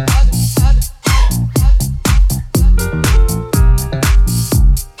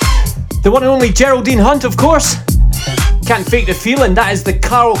 The one and only Geraldine Hunt, of course. Can't fake the feeling. That is the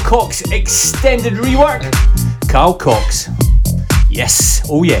Carl Cox extended rework. Carl Cox. Yes,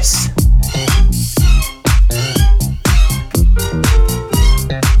 oh yes.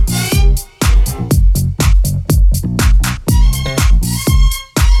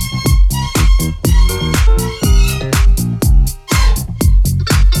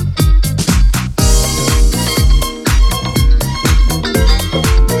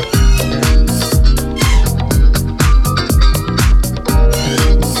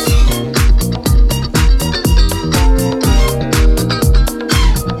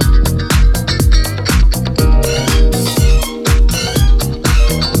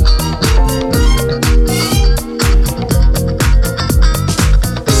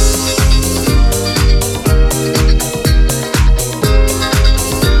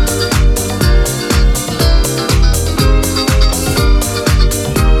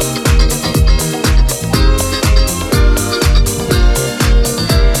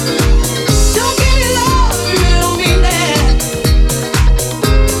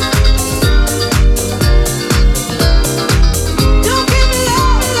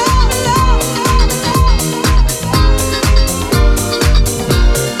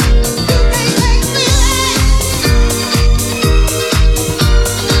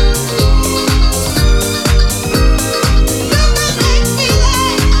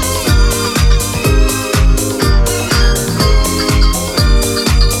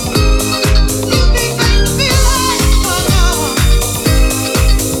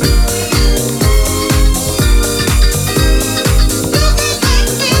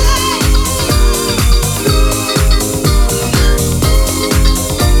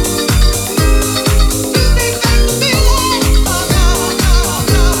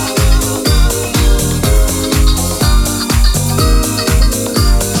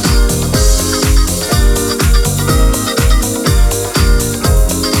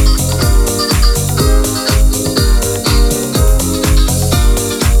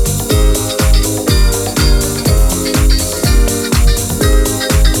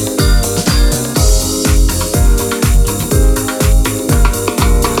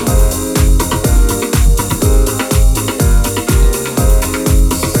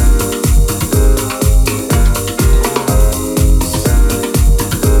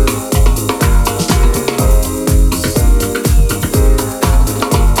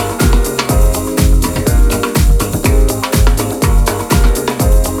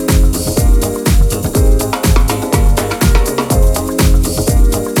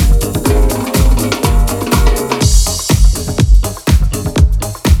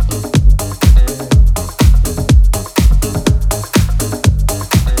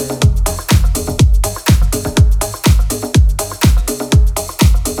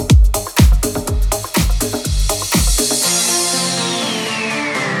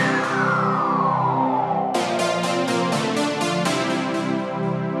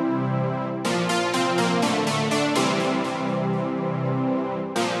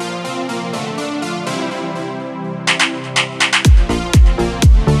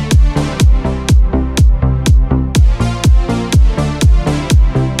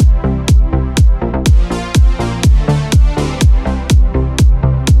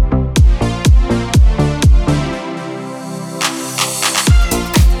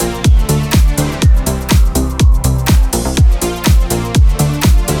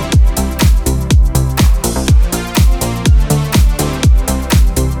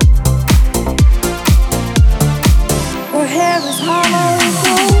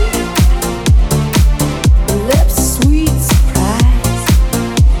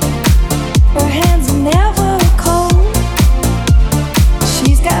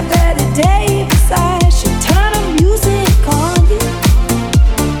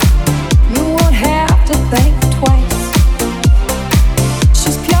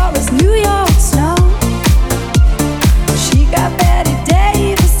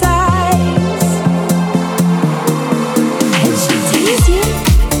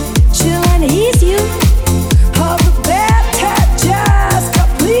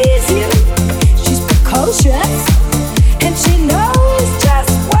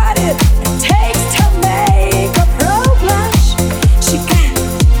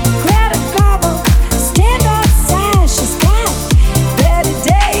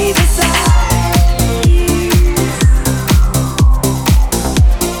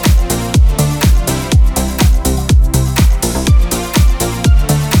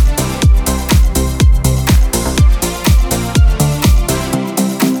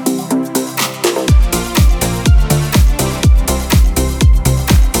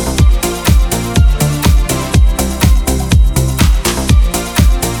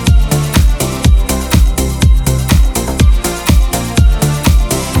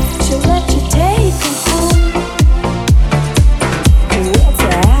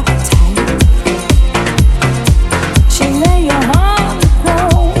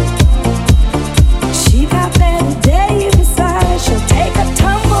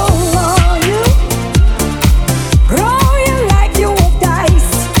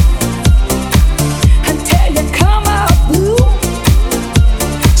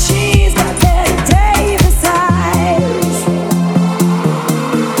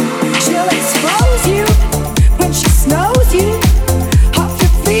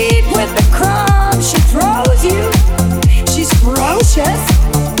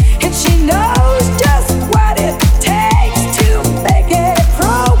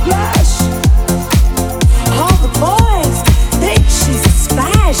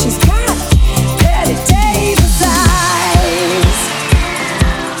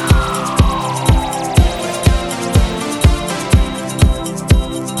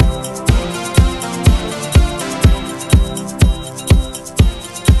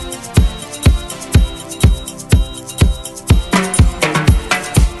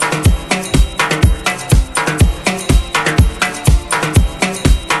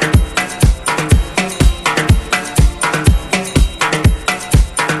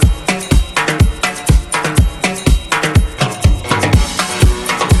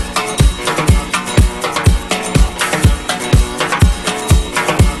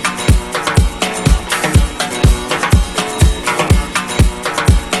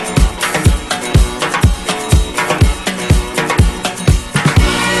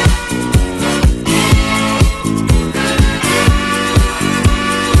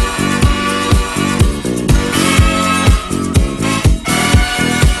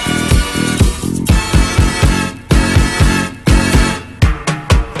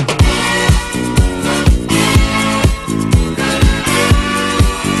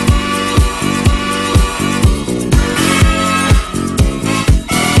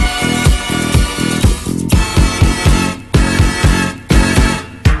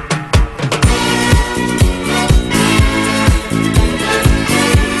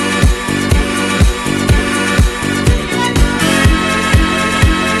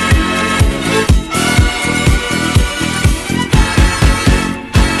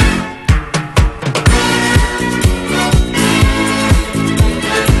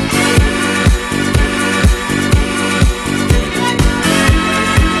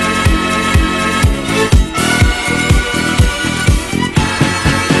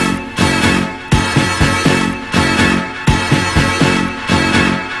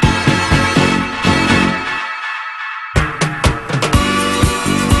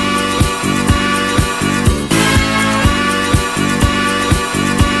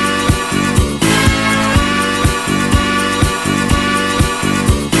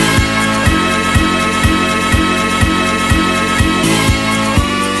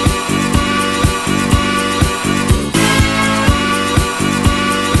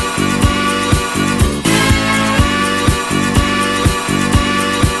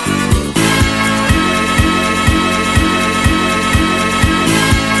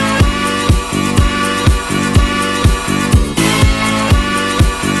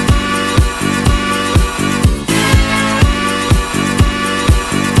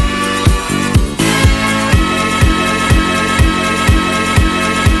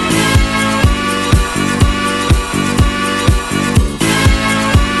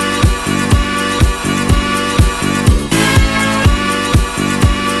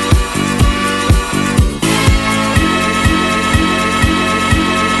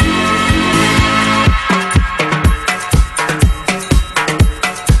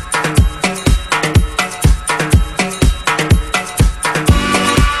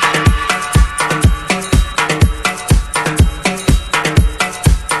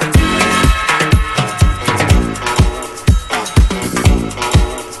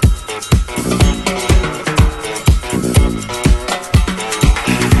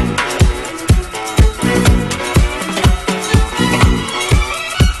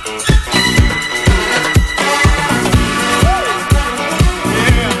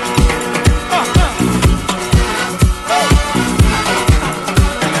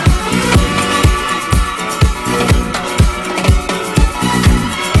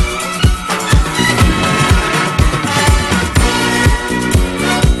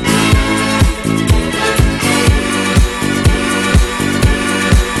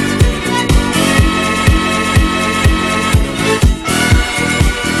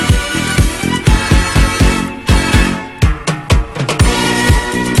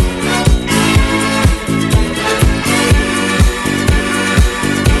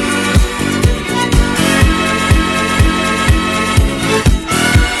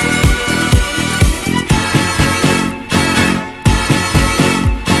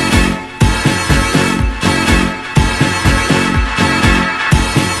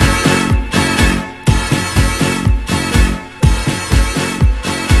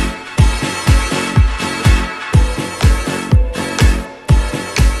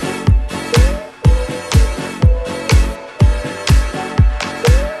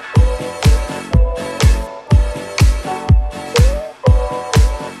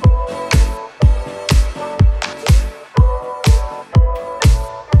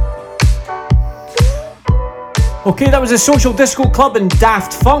 Okay, that was a Social Disco Club in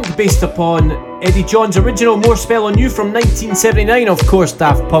Daft Funk, based upon Eddie John's original More Spell on You from 1979. Of course,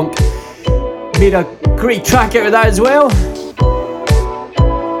 Daft Punk made a great track out of that as well.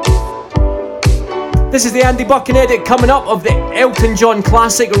 This is the Andy Buchan edit coming up of the Elton John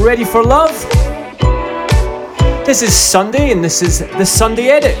classic Ready for Love. This is Sunday and this is the Sunday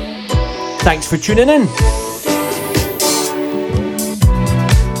edit. Thanks for tuning in.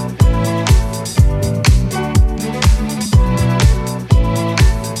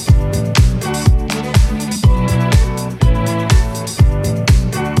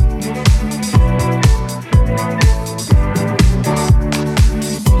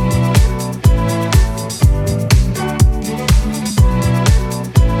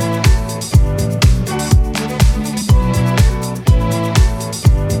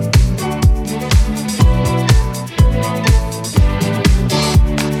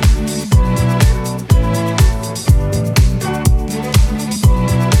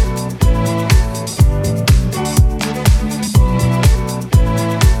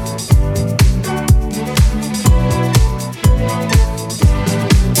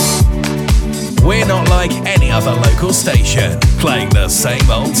 Station, playing the same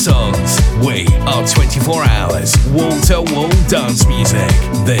old songs. We are 24 hours, wall-to-wall dance music.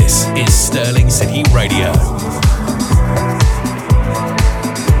 This is Stirling City Radio.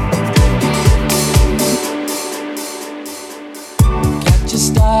 Catch a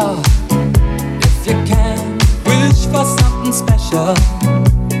star if you can. Wish for something special.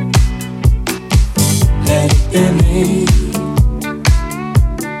 Let it be me.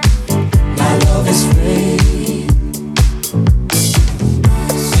 My love is free.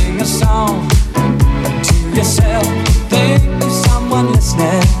 A song to yourself, think of someone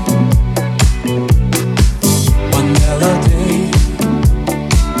listening. One melody,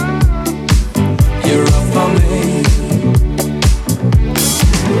 you're up for me.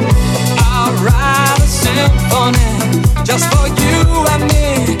 I'll write a symphony just for you and me.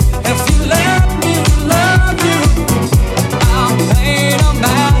 If you let me love you, I'll paint a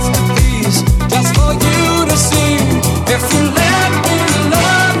masterpiece just for you to see. If you let me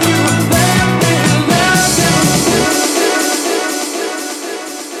love you,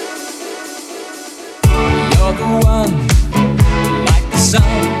 you're the one, like the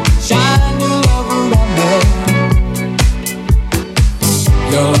sun, shine your love around me.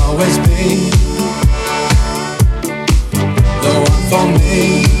 You'll always be the one for me.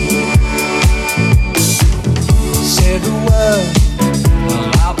 Say the word, well,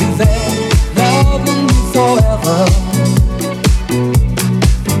 I'll be there, loving you forever.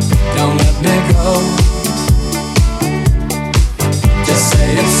 Don't let me go, just say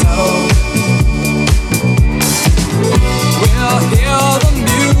it's so. We'll hear the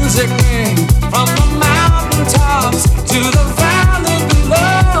music ring from the mountain tops to the valley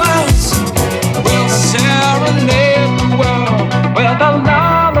below us. We'll serenade the world with a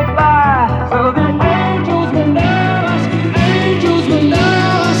lullaby. So the angels will know us, angels will know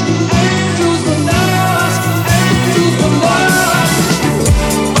us, angels will know us, angels.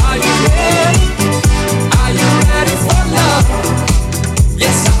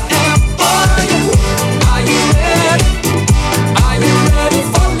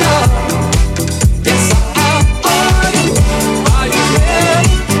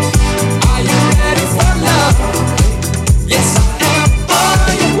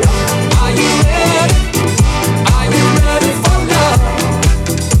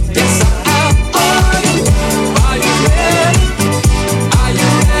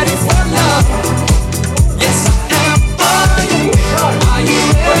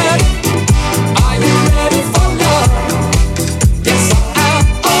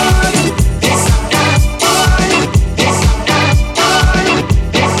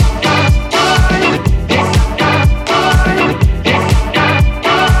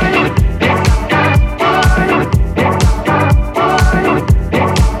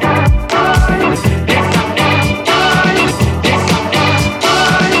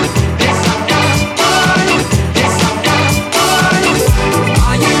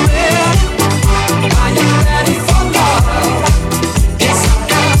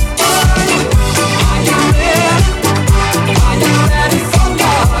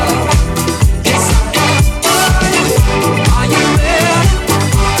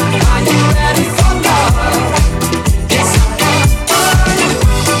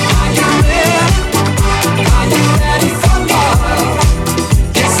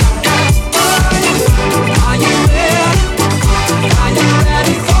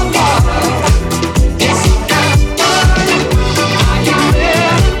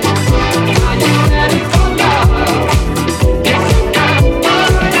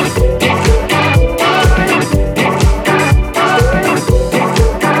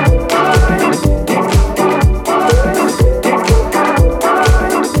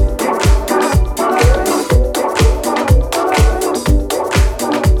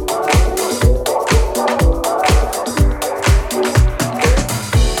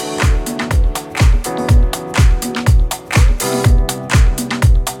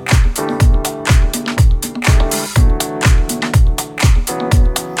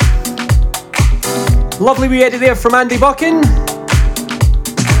 Lovely wee edit there from Andy Buchan.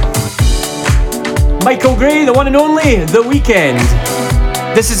 Michael Gray, the one and only, The Weekend.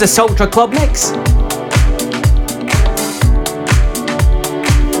 This is a Sultra Club mix.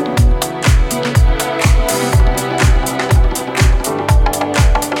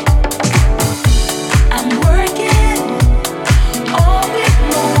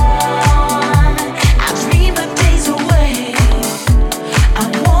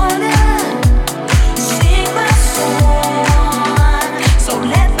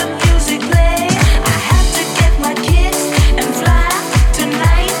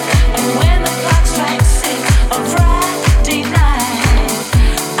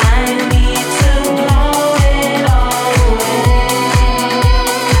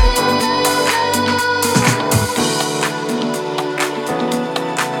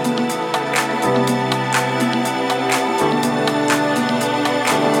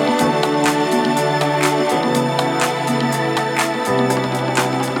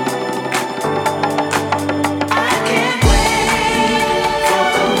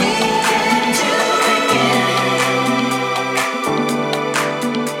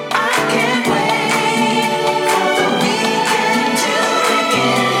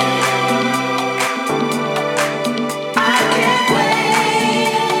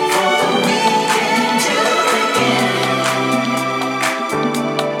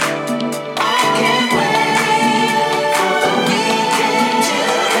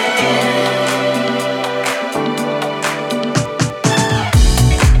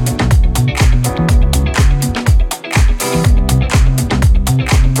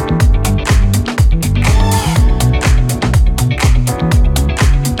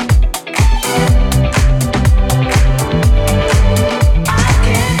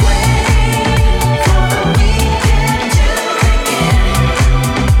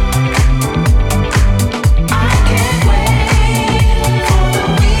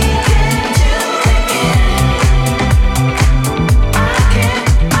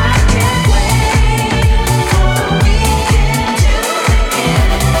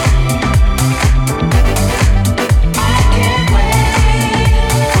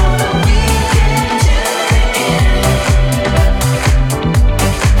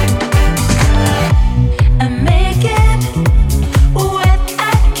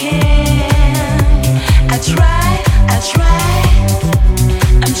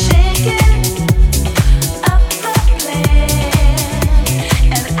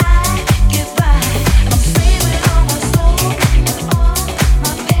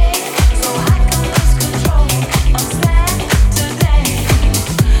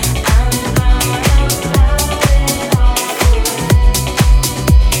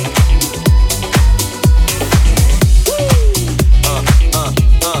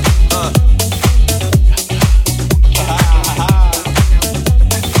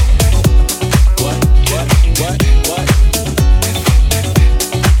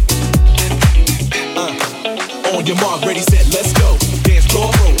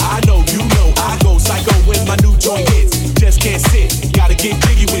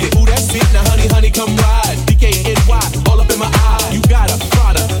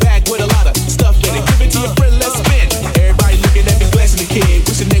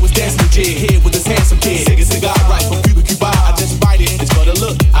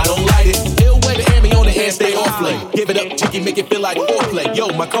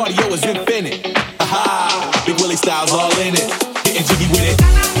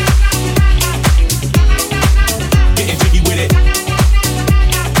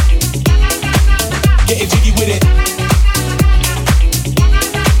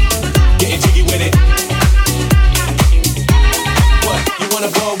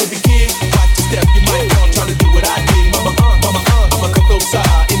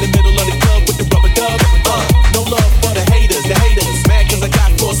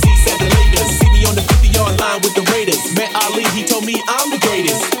 Met Ali, he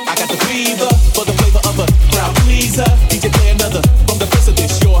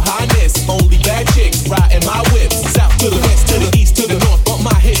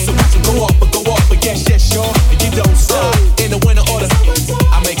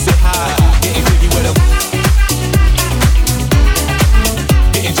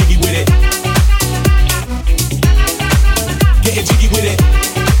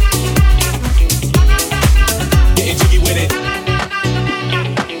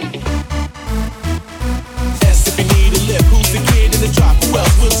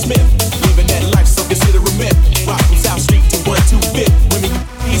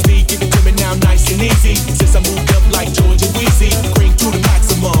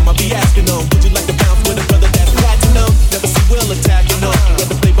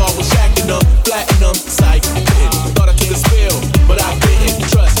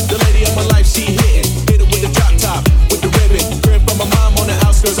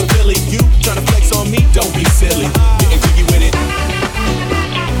Italy. Getting jiggy with it.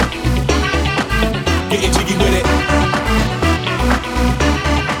 Getting jiggy with it.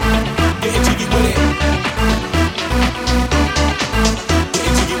 Getting jiggy with it.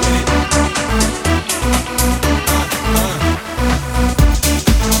 Getting jiggy with it.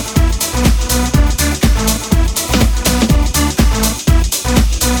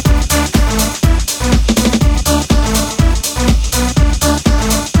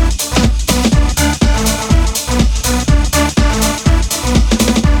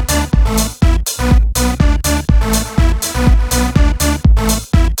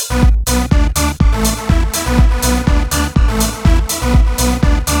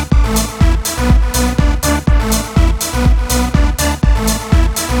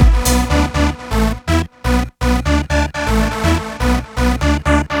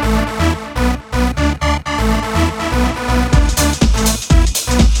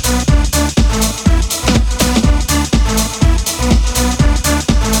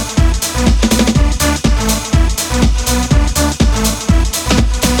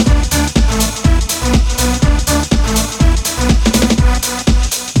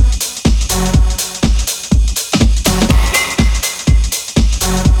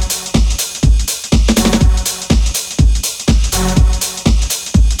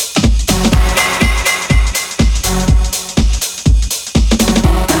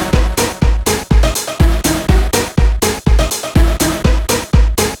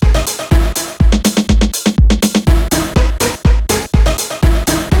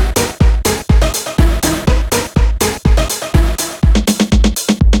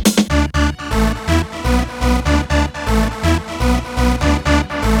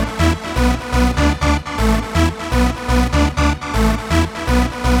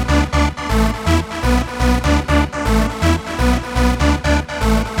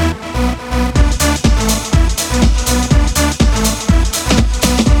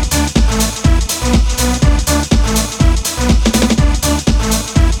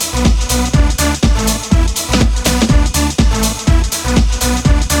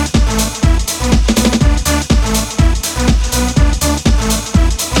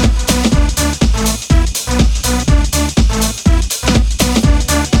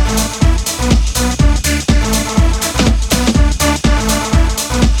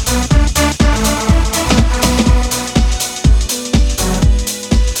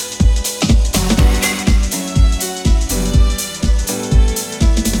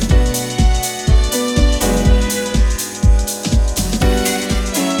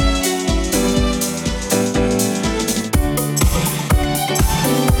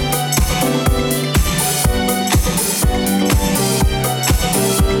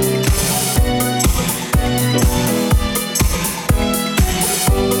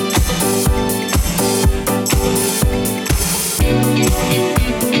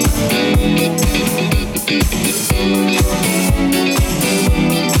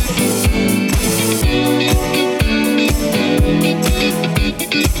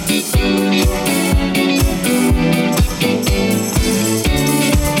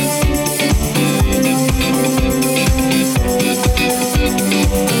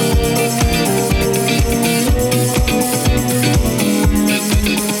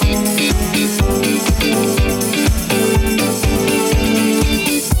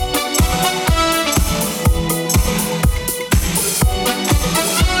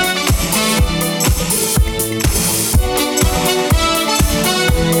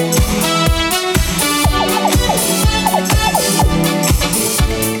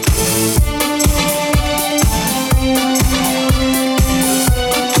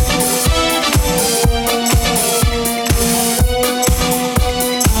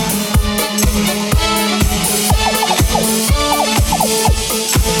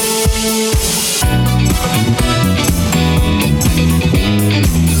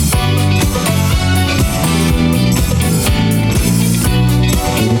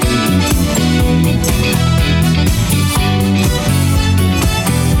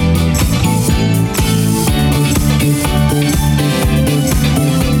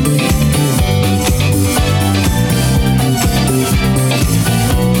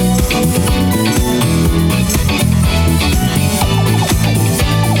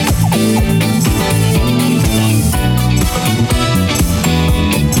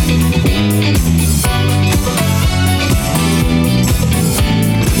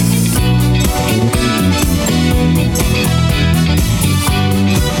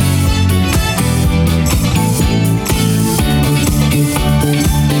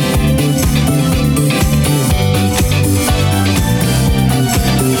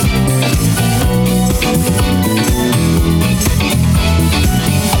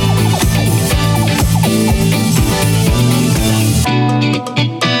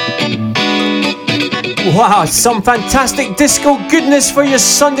 Wow, some fantastic disco goodness for your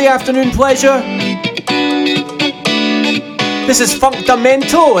Sunday afternoon pleasure. This is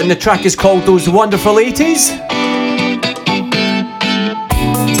Funkdamento and the track is called Those Wonderful 80s.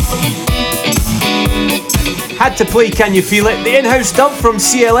 Had to play Can You Feel It, the in-house dub from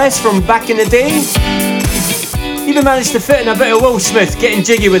CLS from back in the day. Even managed to fit in a bit of Will Smith getting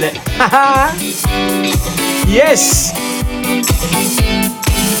jiggy with it. Haha! Yes!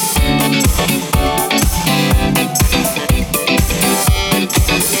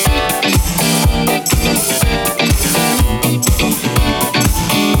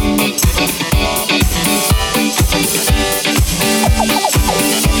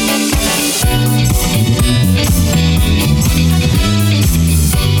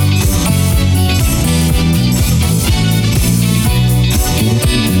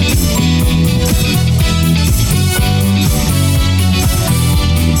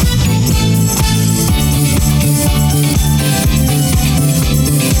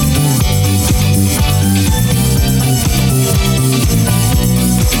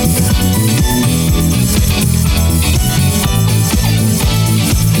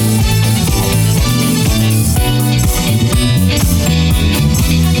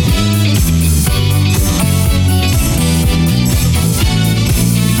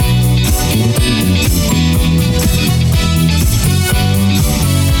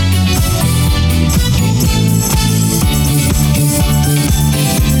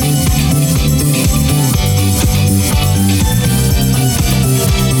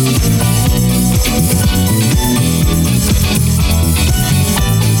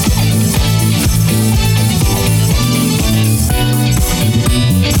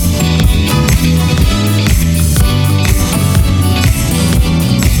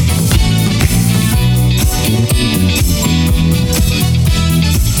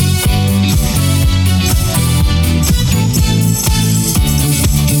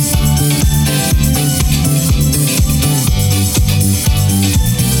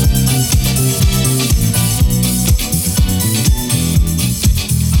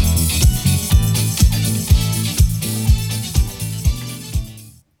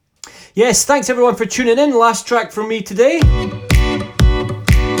 Yes, thanks everyone for tuning in. Last track from me today.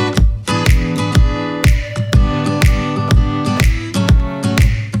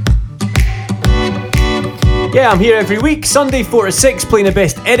 Yeah, I'm here every week, Sunday 4 to 6, playing the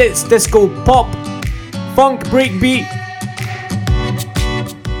best edits, disco, pop, funk, breakbeat,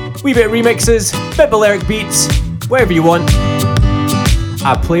 wee bit of remixes, bit of lyric beats, whatever you want.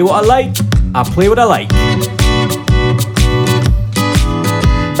 I play what I like, I play what I like.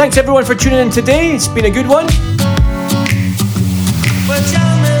 Thanks everyone for tuning in today, it's been a good one.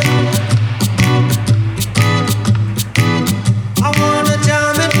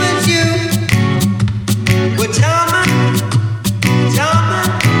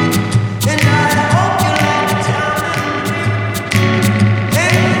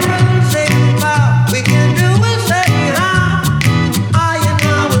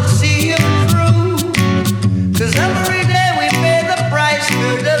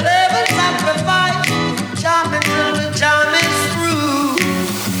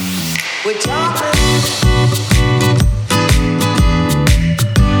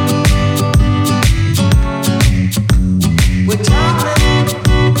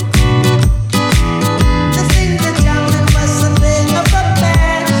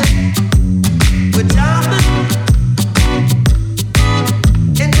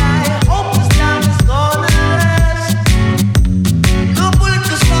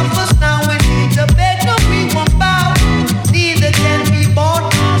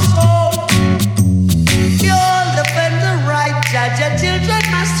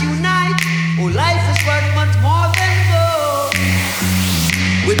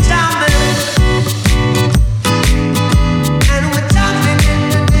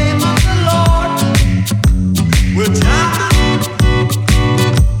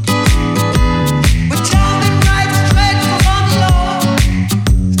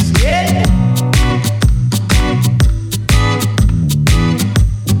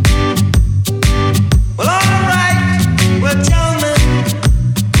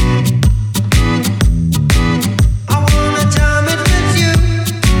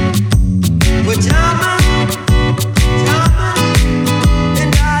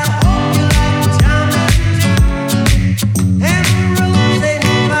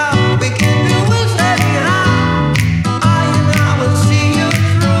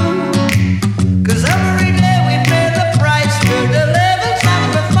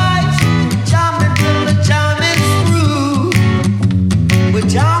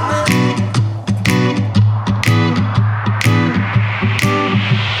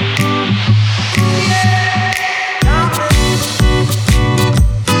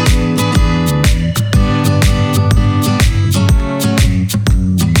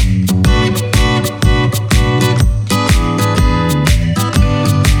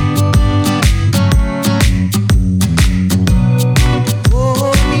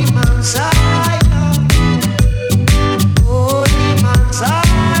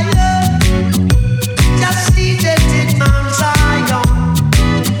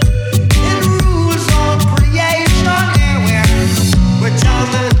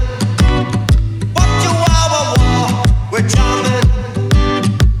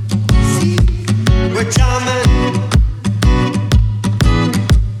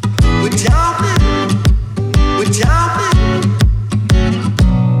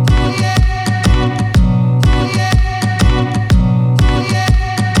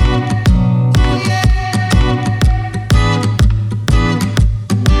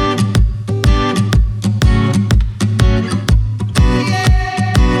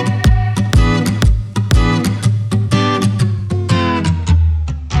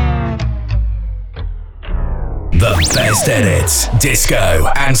 hits, disco,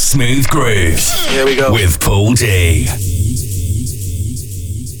 and smooth grooves. Here we go. With Paul D.